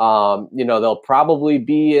 they'll probably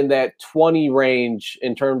be in that 20 range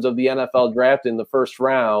in terms of the NFL draft in the first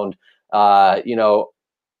round.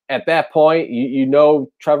 At that point,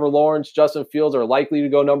 Trevor Lawrence, Justin Fields are likely to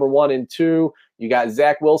go number 1 and 2. You got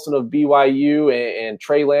Zach Wilson of BYU and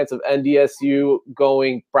Trey Lance of NDSU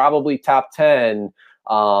going probably top 10.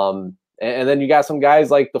 And then you got some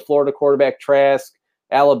guys like the Florida quarterback Trask,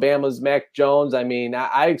 Alabama's Mac Jones.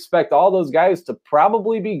 I expect all those guys to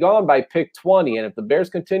probably be gone by pick 20. And if the Bears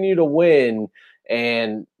continue to win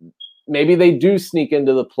and maybe they do sneak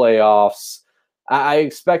into the playoffs, I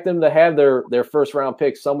expect them to have their first round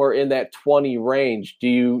pick somewhere in that 20 range. Do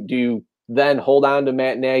you then hold on to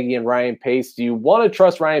Matt Nagy and Ryan Pace? Do you want to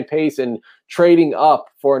trust Ryan Pace in trading up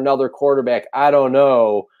for another quarterback? I don't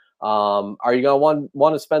know. Are you going to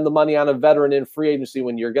want to spend the money on a veteran in free agency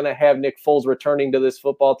when you're going to have Nick Foles returning to this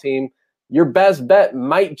football team? Your best bet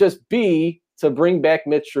might just be to bring back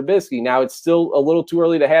Mitch Trubisky. Now, it's still a little too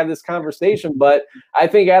early to have this conversation, but I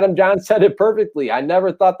think Adam Johns said it perfectly. I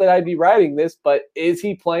never thought that I'd be writing this, but is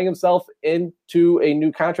he playing himself into a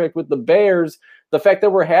new contract with the Bears? The fact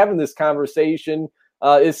that we're having this conversation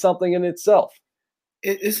is something in itself.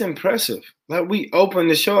 It's impressive. Like, we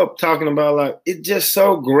opened the show up talking about, like, it's just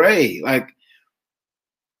so gray. Like,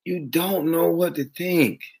 you don't know what to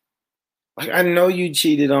think. Like, I know you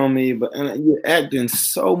cheated on me, but you're acting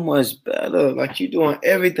so much better. Like, you're doing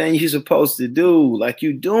everything you're supposed to do. Like,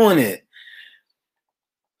 you're doing it.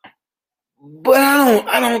 But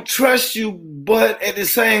I don't trust you. But at the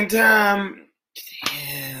same time,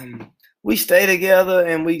 damn, we stay together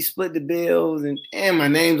and we split the bills, and damn, my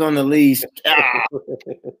name's on the lease.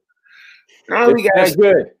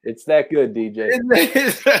 It's that good, DJ.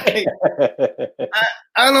 It's like,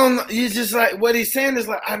 I don't know. You're just like, what he's saying is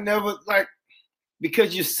like, I never, like,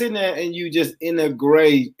 because you're sitting there and you just in a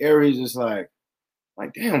gray area, just like,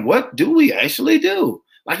 damn, what do we actually do?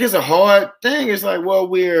 Like, it's a hard thing. It's like, well,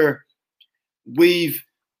 we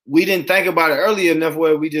didn't think about it early enough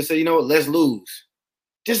where we just say, you know what, let's lose.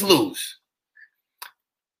 Just lose.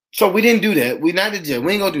 So we didn't do that. We not the jet.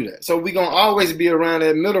 We ain't gonna do that. So we gonna always be around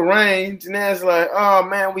that middle range. And that's like, oh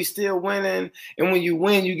man, we still winning. And when you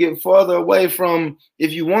win, you get further away from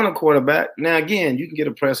if you want a quarterback. Now again, you can get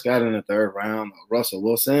a Prescott in the 3rd round, or Russell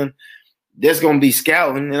Wilson. There's gonna be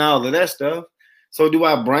scouting and all of that stuff. So do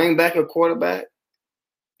I bring back a quarterback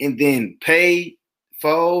and then pay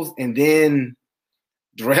Foles and then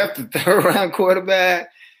draft the 3rd round quarterback?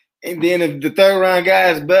 And then if the 3rd round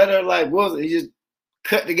guy is better, like Wilson,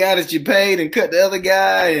 cut the guy that you paid and cut the other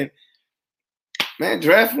guy, and man,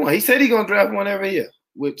 draft one. He said he's gonna draft one every year,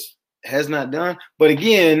 which has not done. But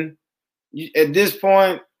again, at this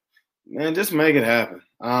point, man, just make it happen.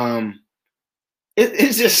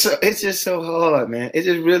 It's just so hard, man. It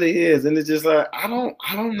just really is, and it's just like I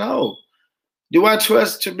don't know. Do I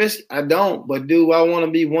trust Trubisky? I don't. But do I want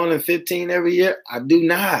to be 1-15 every year? I do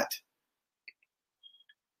not.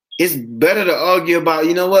 It's better to argue about,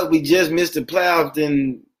 you know what, we just missed the playoffs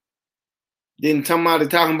than somebody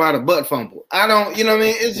talking about a butt fumble. I don't, you know what I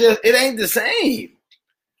mean? It's just, it ain't the same.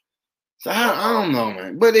 So I don't know,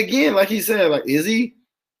 man. But again, like he said, like, is he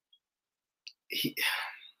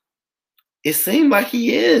it seemed like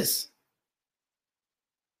he is.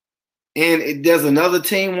 And does another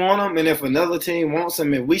team want him? And if another team wants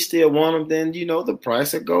him, if we still want him, then, you know, the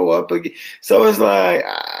price will go up again. So it's like,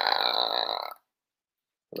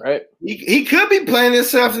 right. He could be playing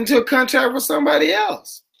himself into a contract with somebody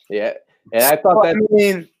else. Yeah. And I thought that. I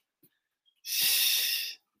mean,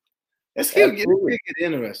 let's get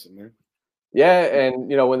interesting, man. Yeah.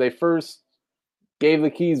 And, you know, when they first gave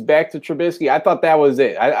the keys back to Trubisky, I thought that was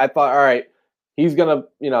it. I thought, all right, he's going to,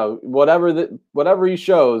 you know, whatever he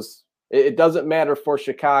shows, it doesn't matter for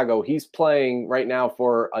Chicago. He's playing right now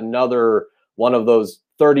for another one of those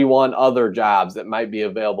 31 other jobs that might be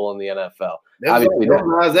available in the NFL. Obviously,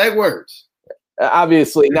 how's that works?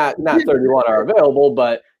 Obviously, not 31 are available,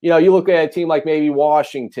 but you know, you look at a team like maybe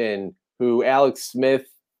Washington, who Alex Smith.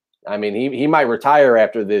 I mean, he might retire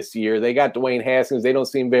after this year. They got Dwayne Haskins. They don't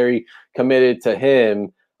seem very committed to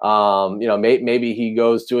him. You know, maybe he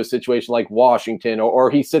goes to a situation like Washington,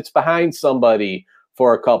 or he sits behind somebody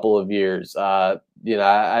for a couple of years. You know,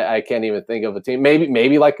 I can't even think of a team.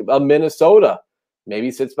 Maybe like a Minnesota.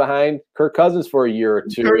 Maybe sits behind Kirk Cousins for a year or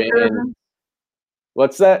two. And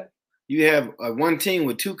what's that? You have one team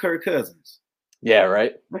with two Kirk Cousins. Yeah,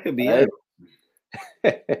 right. That could be it.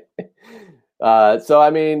 So I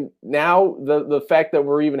mean, now the fact that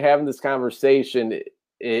we're even having this conversation,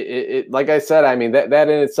 it like I said, I mean that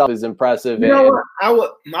in itself is impressive. You know what?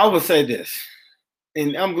 I would say this,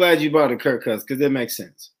 and I'm glad you brought up Kirk Cousins because that makes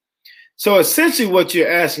sense. So essentially, what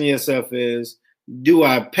you're asking yourself is, do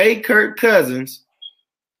I pay Kirk Cousins?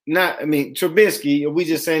 Trubisky. Are we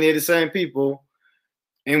just saying they're the same people?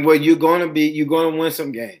 And what you're going to win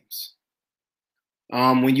some games.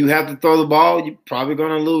 When you have to throw the ball, you're probably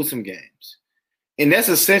going to lose some games. And that's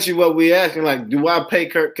essentially what we're asking. Like, do I pay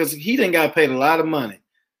Kirk? Because he done got paid a lot of money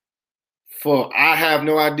for, I have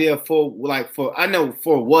no idea I know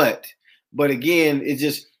for what. But again, it's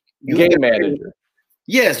just. Game manager.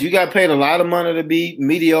 Yes, you got paid a lot of money to be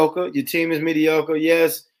mediocre. Your team is mediocre.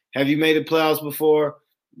 Yes. Have you made the playoffs before?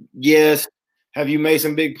 Yes. Have you made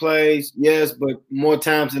some big plays? Yes, but more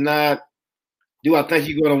times than not, do I think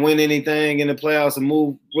you're going to win anything in the playoffs and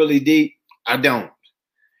move really deep? I don't.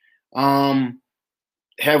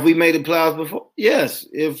 Have we made the playoffs before? Yes.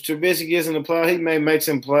 If Trubisky gets in the playoffs, he may make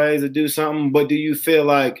some plays or do something, but do you feel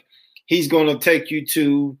like he's going to take you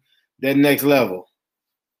to that next level?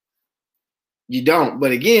 You don't.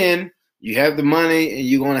 But again, you have the money and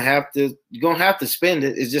you're going to have to spend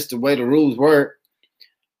it. It's just the way the rules work.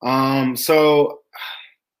 So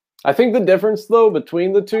I think the difference though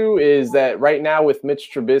between the two is that right now with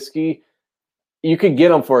Mitch Trubisky, you could get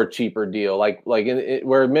him for a cheaper deal. Like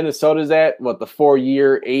where Minnesota's at, the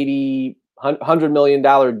 4-year, $100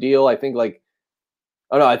 million deal. I think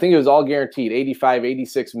I think it was all guaranteed,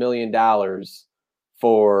 $86 million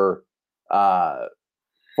for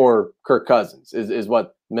Kirk Cousins is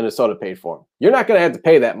what Minnesota paid for him. You're not going to have to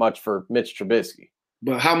pay that much for Mitch Trubisky.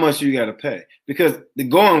 But how much you got to pay? Because the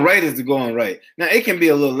going rate is the going rate. Now, it can be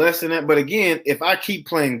a little less than that. But again, if I keep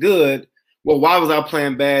playing good, well, why was I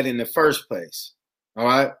playing bad in the first place? All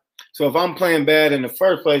right? So if I'm playing bad in the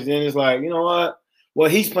first place, then it's like, you know what? Well,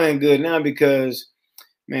 he's playing good now because,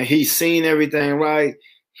 man, he's seen everything right.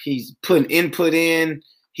 He's putting input in.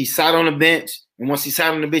 He sat on the bench. And once he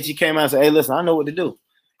sat on the bench, he came out and said, hey, listen, I know what to do.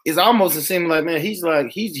 It's almost the same like, man,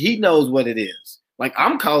 he knows what it is. Like,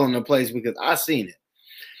 I'm calling the plays because I seen it.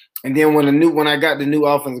 And then when I got the new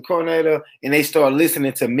offensive coordinator and they start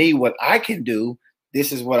listening to me, what I can do,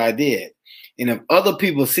 this is what I did. And if other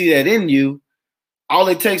people see that in you, all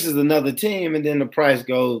it takes is another team, and then the price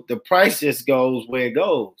just goes where it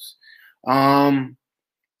goes.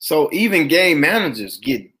 So even game managers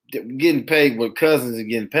getting paid what Cousins are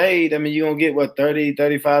getting paid. I mean, you're gonna get 30,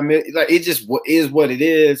 35 million. Like, it just is what it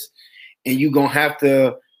is, and you're gonna have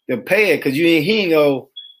to pay it because he ain't go.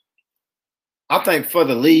 I think for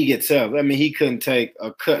the league itself, I mean, he couldn't take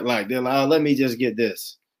a cut like that. Like, let me just get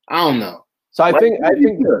this. I don't know. So I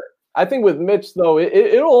think with Mitch though,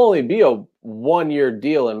 it'll only be 1-year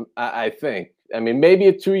deal, and I think. I mean, maybe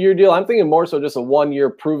a 2-year deal. I'm thinking more so just a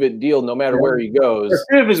 1-year prove-it deal, no matter where he goes.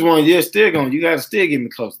 If it's 1 year, you got to still get me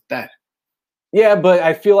close to that. Yeah, but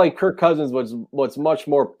I feel like Kirk Cousins was much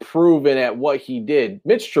more proven at what he did.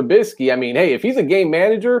 Mitch Trubisky, I mean, hey, if he's a game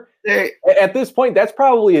manager, at this point, that's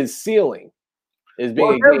probably his ceiling, is being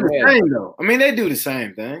a game manager. Though. I mean, they do the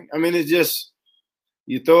same thing. I mean, it's just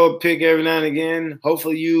you throw a pick every now and again.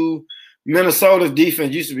 Hopefully Minnesota's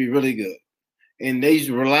defense used to be really good. And they used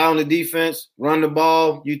to rely on the defense, run the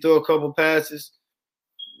ball, you throw a couple passes.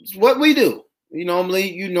 It's what we do. You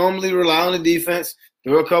normally rely on the defense,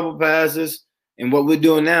 throw a couple passes. And what we're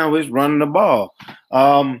doing now is running the ball.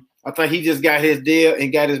 I think he just got his deal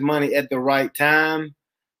and got his money at the right time.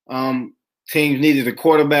 Teams needed a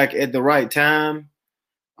quarterback at the right time.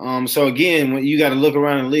 So, again, when you got to look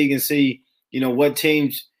around the league and see, what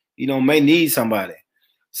teams, may need somebody.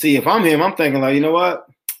 See, if I'm him, I'm thinking like, you know what?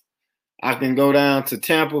 I can go down to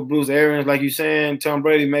Tampa, Bruce Arians, like you're saying. Tom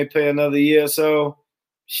Brady may play another year or so.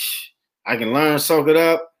 I can learn, soak it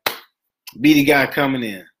up, be the guy coming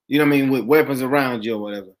in. You know what I mean? With weapons around you or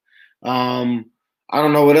whatever. I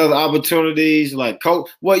don't know what other opportunities like coach.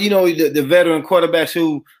 Well, the veteran quarterbacks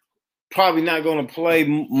who probably not going to play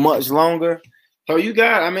much longer. So you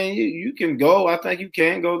can go. I think you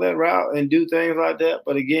can go that route and do things like that.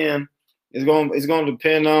 But again, it's going to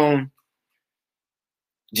depend on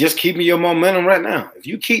just keeping your momentum right now. If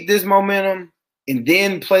you keep this momentum and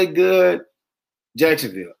then play good,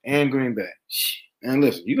 Jacksonville and Green Bay. And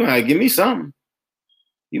listen, you're going to have to give me something.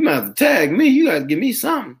 You might have to tag me. You got to give me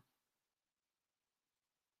something.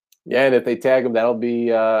 Yeah, and if they tag him, that'll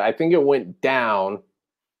be I think it went down.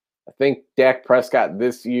 I think Dak Prescott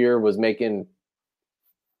this year was making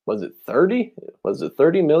 – was it 30? Was it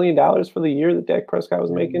 $30 million for the year that Dak Prescott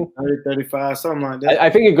was making? 30, 35, something like that. I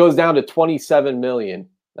think it goes down to $27 million.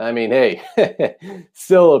 I mean, hey,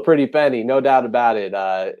 still a pretty penny, no doubt about it.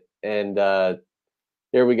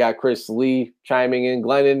 Here we got Chris Lee chiming in.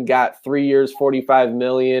 Glennon got 3 years, $45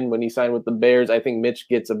 million when he signed with the Bears. I think Mitch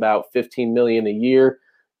gets about $15 million a year.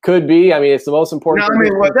 Could be. I mean, it's the most important. No, I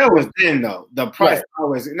mean, well, that was then though. The price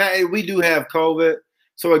always. Now we do have COVID.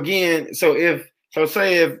 So again, say if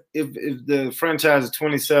the franchise is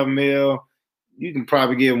 27 mil, you can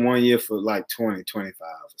probably get 1 year for like 20, 25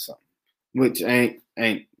 or something, which ain't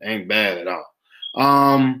bad at all.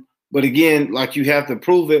 But again, like you have to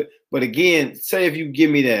prove it. But again, say if you give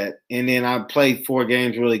me that and then I play 4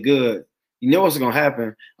 games really good, you know what's going to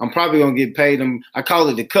happen? I'm probably going to get paid. I call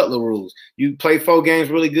it the Cutler rules. You play 4 games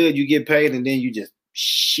really good, you get paid, and then you just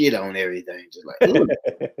shit on everything. Just like,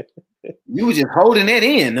 you were just holding that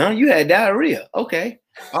in, huh? You had diarrhea. Okay.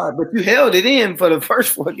 All right, but you held it in for the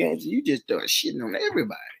first 4 games. You just started shitting on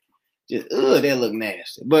everybody. Just, that look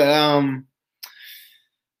nasty. But,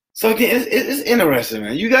 so again, it's interesting,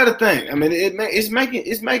 man. You got to think. I mean, it's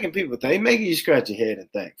making people think. It's making you scratch your head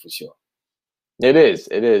and think for sure. It is.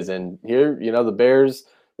 And here, the Bears,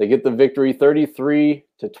 they get the victory 33-27,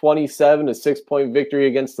 a 6-point victory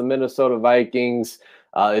against the Minnesota Vikings.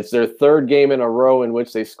 It's their 3rd game in a row in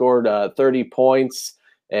which they scored 30 points.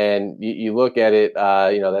 And you look at it,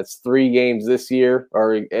 that's 3 games this year,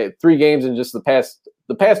 or 3 games in just the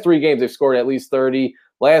past 3 games they've scored at least 30.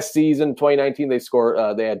 Last season, 2019, they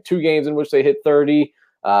had 2 games in which they hit 30.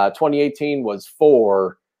 2018 was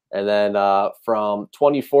 4. And then from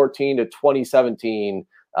 2014 to 2017,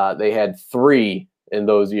 they had 3 in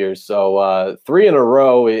those years. So 3 in a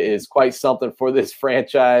row is quite something for this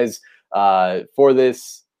franchise, for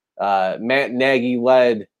this Matt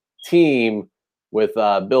Nagy-led team with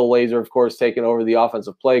Bill Lazor, of course, taking over the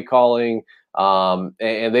offensive play calling. And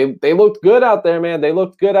they looked good out there, man. They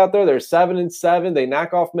looked good out there. They're 7-7. They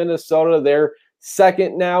knock off Minnesota. They're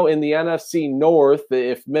 2nd now in the NFC North.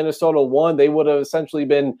 If Minnesota won, they would have essentially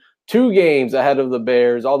been 2 games ahead of the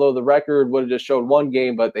Bears, although the record would have just showed 1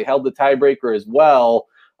 game, but they held the tiebreaker as well.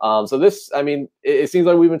 So this, I mean, it seems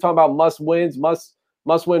like we've been talking about must-wins,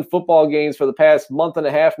 must-win football games for the past month and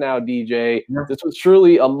a half now, DJ. Yeah. This was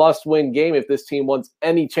truly a must-win game if this team wants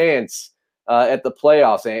any chance at the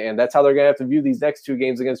playoffs, and that's how they're going to have to view these next 2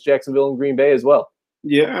 games against Jacksonville and Green Bay as well.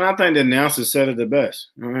 Yeah, and I think the announcer said it the best.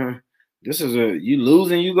 This is you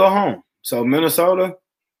lose and you go home. So Minnesota,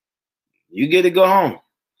 you get to go home.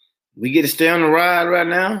 We get to stay on the ride right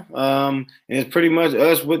now. And it's pretty much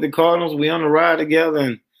us with the Cardinals. We on the ride together,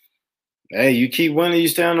 and hey, you keep winning, you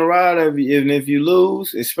stay on the ride. Even if you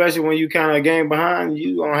lose, especially when you kind of a game behind,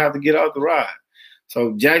 you don't have to get off the ride.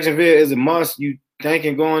 So Jacksonville is a must. You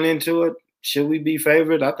thinking going into it, should we be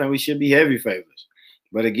favored? I think we should be heavy favorites.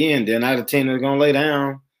 But again, they're not a team that's going to lay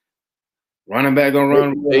down. Running back going to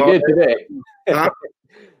run. They did today. Huh?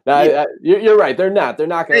 You're right. They're not. They're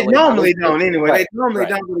not going They to. normally don't anyway. Right, They normally right.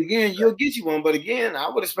 don't. But again, you'll get you one. But again, I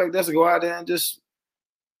would expect us to go out there and just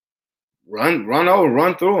run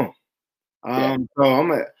through them.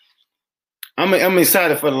 So I'm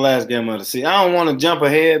excited for the last game of the season. I don't want to jump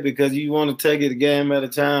ahead because you want to take it a game at a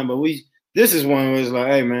time. But this is one where it's like,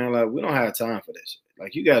 hey man, like we don't have time for this.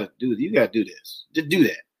 Like you got to do this. Just do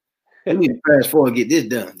that. We need to fast forward, get this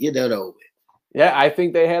done, get that over with. Yeah, I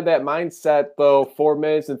think they had that mindset, though, 4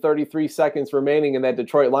 minutes and 33 seconds remaining in that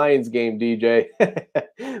Detroit Lions game, DJ.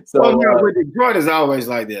 So, but Detroit is always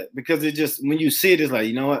like that because it just, when you see it, it's like,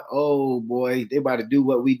 you know what? Oh, boy, they about to do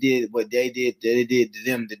what we did, what they did to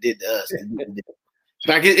them, that did to us.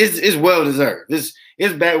 Like, it's well-deserved.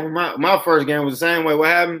 It's back when my first game was the same way. What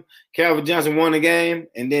happened? Calvin Johnson won the game,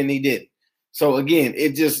 and then he did it. So, again,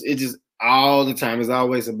 it just all the time. It's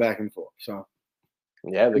always a back and forth. So.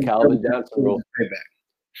 Yeah, the Calvin Johnson rule.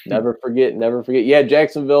 Never forget. Yeah,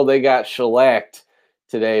 Jacksonville, they got shellacked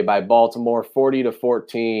today by Baltimore,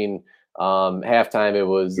 40-14. Halftime, it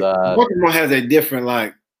was Baltimore has a different,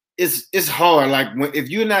 like, it's hard. Like if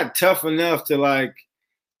you're not tough enough to like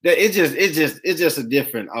that, it's just a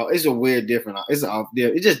different. It's a weird different. It's off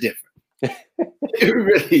there. It's just different. It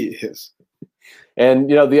really is. And,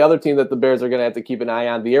 the other team that the Bears are going to have to keep an eye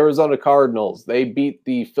on, the Arizona Cardinals. They beat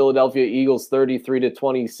the Philadelphia Eagles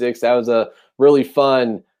 33-26. That was a really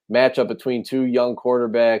fun matchup between two young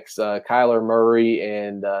quarterbacks, Kyler Murray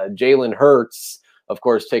and Jalen Hurts, of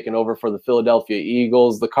course, taking over for the Philadelphia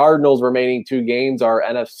Eagles. The Cardinals' remaining 2 games are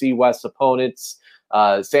NFC West opponents.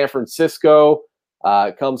 San Francisco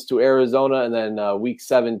comes to Arizona, and then Week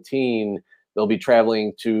 17, they'll be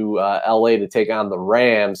traveling to L.A. to take on the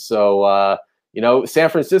Rams. So, San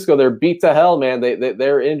Francisco, they're beat to hell, man.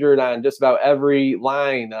 They're injured on just about every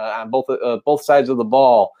line on both sides of the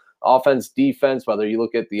ball. Offense, defense, whether you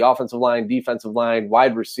look at the offensive line, defensive line,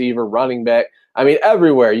 wide receiver, running back. I mean,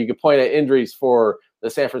 everywhere you could point at injuries for the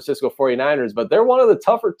San Francisco 49ers, but they're one of the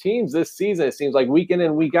tougher teams this season. It seems like week in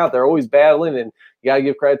and week out, they're always battling, and you got to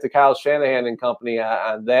give credit to Kyle Shanahan and company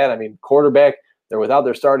on that. I mean, quarterback, they're without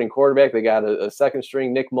their starting quarterback. They got a second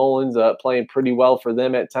string, Nick Mullins, playing pretty well for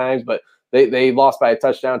them at times, but They lost by a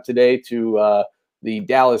touchdown today to the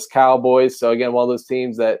Dallas Cowboys. So, again, one of those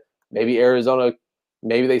teams that maybe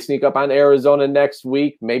they sneak up on Arizona next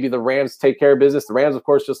week. Maybe the Rams take care of business. The Rams, of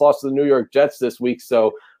course, just lost to the New York Jets this week.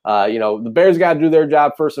 So, the Bears got to do their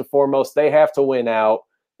job first and foremost. They have to win out.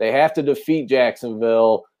 They have to defeat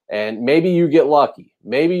Jacksonville. And maybe you get lucky.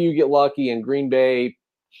 In Green Bay,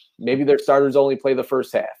 maybe their starters only play the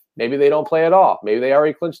first half. Maybe they don't play at all. Maybe they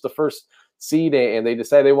already clinched the first seed and they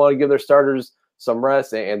decide they want to give their starters some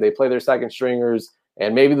rest and they play their second stringers,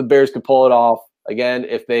 and maybe the Bears could pull it off. Again,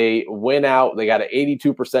 if they win out, they got an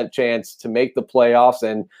 82% chance to make the playoffs.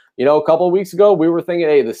 And, a couple of weeks ago, we were thinking,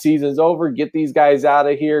 hey, the season's over. Get these guys out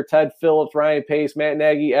of here. Ted Phillips, Ryan Pace, Matt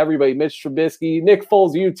Nagy, everybody, Mitch Trubisky, Nick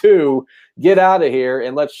Foles, you too. Get out of here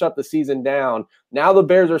and let's shut the season down. Now the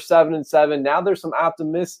Bears are 7-7. Now there's some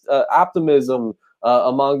optimism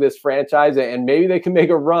among this franchise, and maybe they can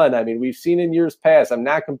make a run. I mean, we've seen in years past. I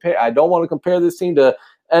don't want to compare this team to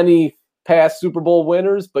any past Super Bowl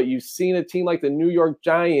winners, but you've seen a team like the New York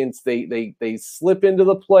Giants. They slip into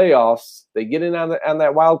the playoffs. They get in on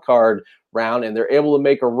that wild card round, and they're able to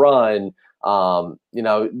make a run.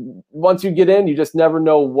 Once you get in, you just never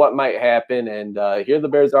know what might happen. And here the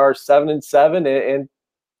Bears are 7-7, and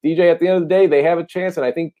DJ, at the end of the day, they have a chance. And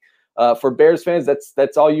I think for Bears fans,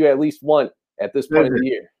 that's all you at least want at this point of the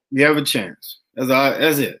year. You have a chance.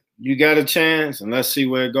 That's it. You got a chance, and let's see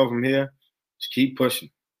where it goes from here. Just keep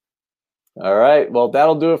pushing. All right. Well,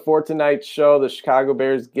 that'll do it for tonight's show. The Chicago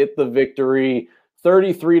Bears get the victory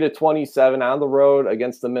 33-27 on the road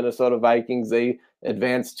against the Minnesota Vikings. They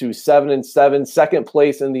advance to 7-7, second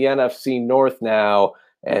place in the NFC North now,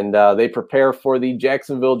 and they prepare for the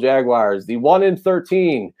Jacksonville Jaguars. The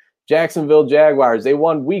 1-13 Jacksonville Jaguars. They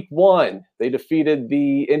won week 1. They defeated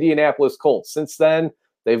the Indianapolis Colts. Since then,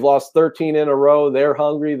 they've lost 13 in a row. They're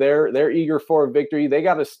hungry. They're eager for a victory. They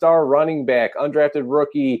got a star running back, undrafted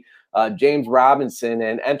rookie James Robinson,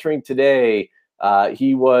 and entering today,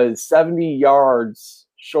 he was 70 yards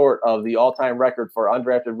short of the all-time record for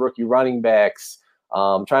undrafted rookie running backs.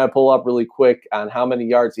 Trying to pull up really quick on how many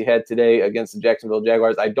yards he had today against the Jacksonville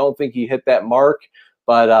Jaguars. I don't think he hit that mark,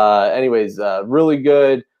 but anyways, really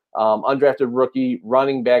good undrafted rookie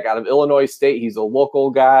running back out of Illinois State. He's a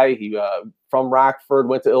local guy. He from Rockford,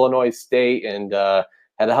 went to Illinois State, and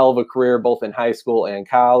had a hell of a career both in high school and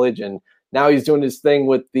college. And now he's doing his thing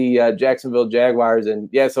with the Jacksonville Jaguars. And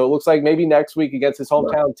yeah, so it looks like maybe next week against his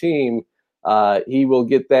hometown team, he will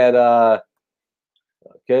get that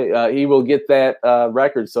Okay, he will get that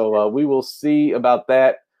record. So we will see about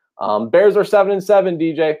that. Bears are 7-7.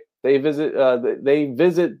 DJ. They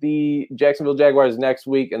visit the Jacksonville Jaguars next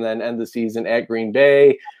week and then end the season at Green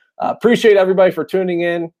Bay. Appreciate everybody for tuning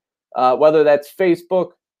in. Whether that's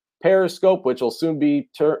Facebook, Periscope, which will soon be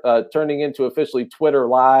turning into officially Twitter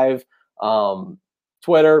Live,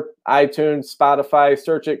 Twitter, iTunes, Spotify.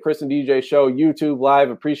 Search it, Chris and DJ Show, YouTube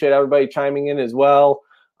Live. Appreciate everybody chiming in as well.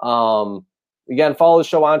 Again, follow the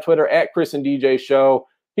show on Twitter at Chris and DJ Show.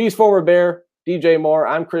 He's former Bear, DJ Moore.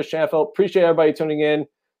 I'm Chris Schanfeld. Appreciate everybody tuning in.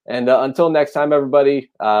 And until next time, everybody,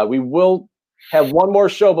 we will have one more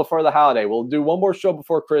show before the holiday. We'll do one more show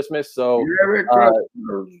before Christmas. So,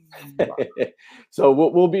 so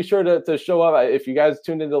we'll be sure to show up. If you guys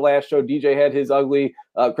tuned into the last show, DJ had his ugly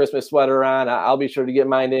Christmas sweater on. I'll be sure to get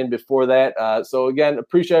mine in before that. So again,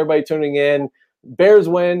 appreciate everybody tuning in. Bears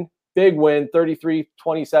win, big win,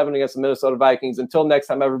 33-27 against the Minnesota Vikings. Until next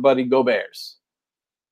time, everybody, go Bears.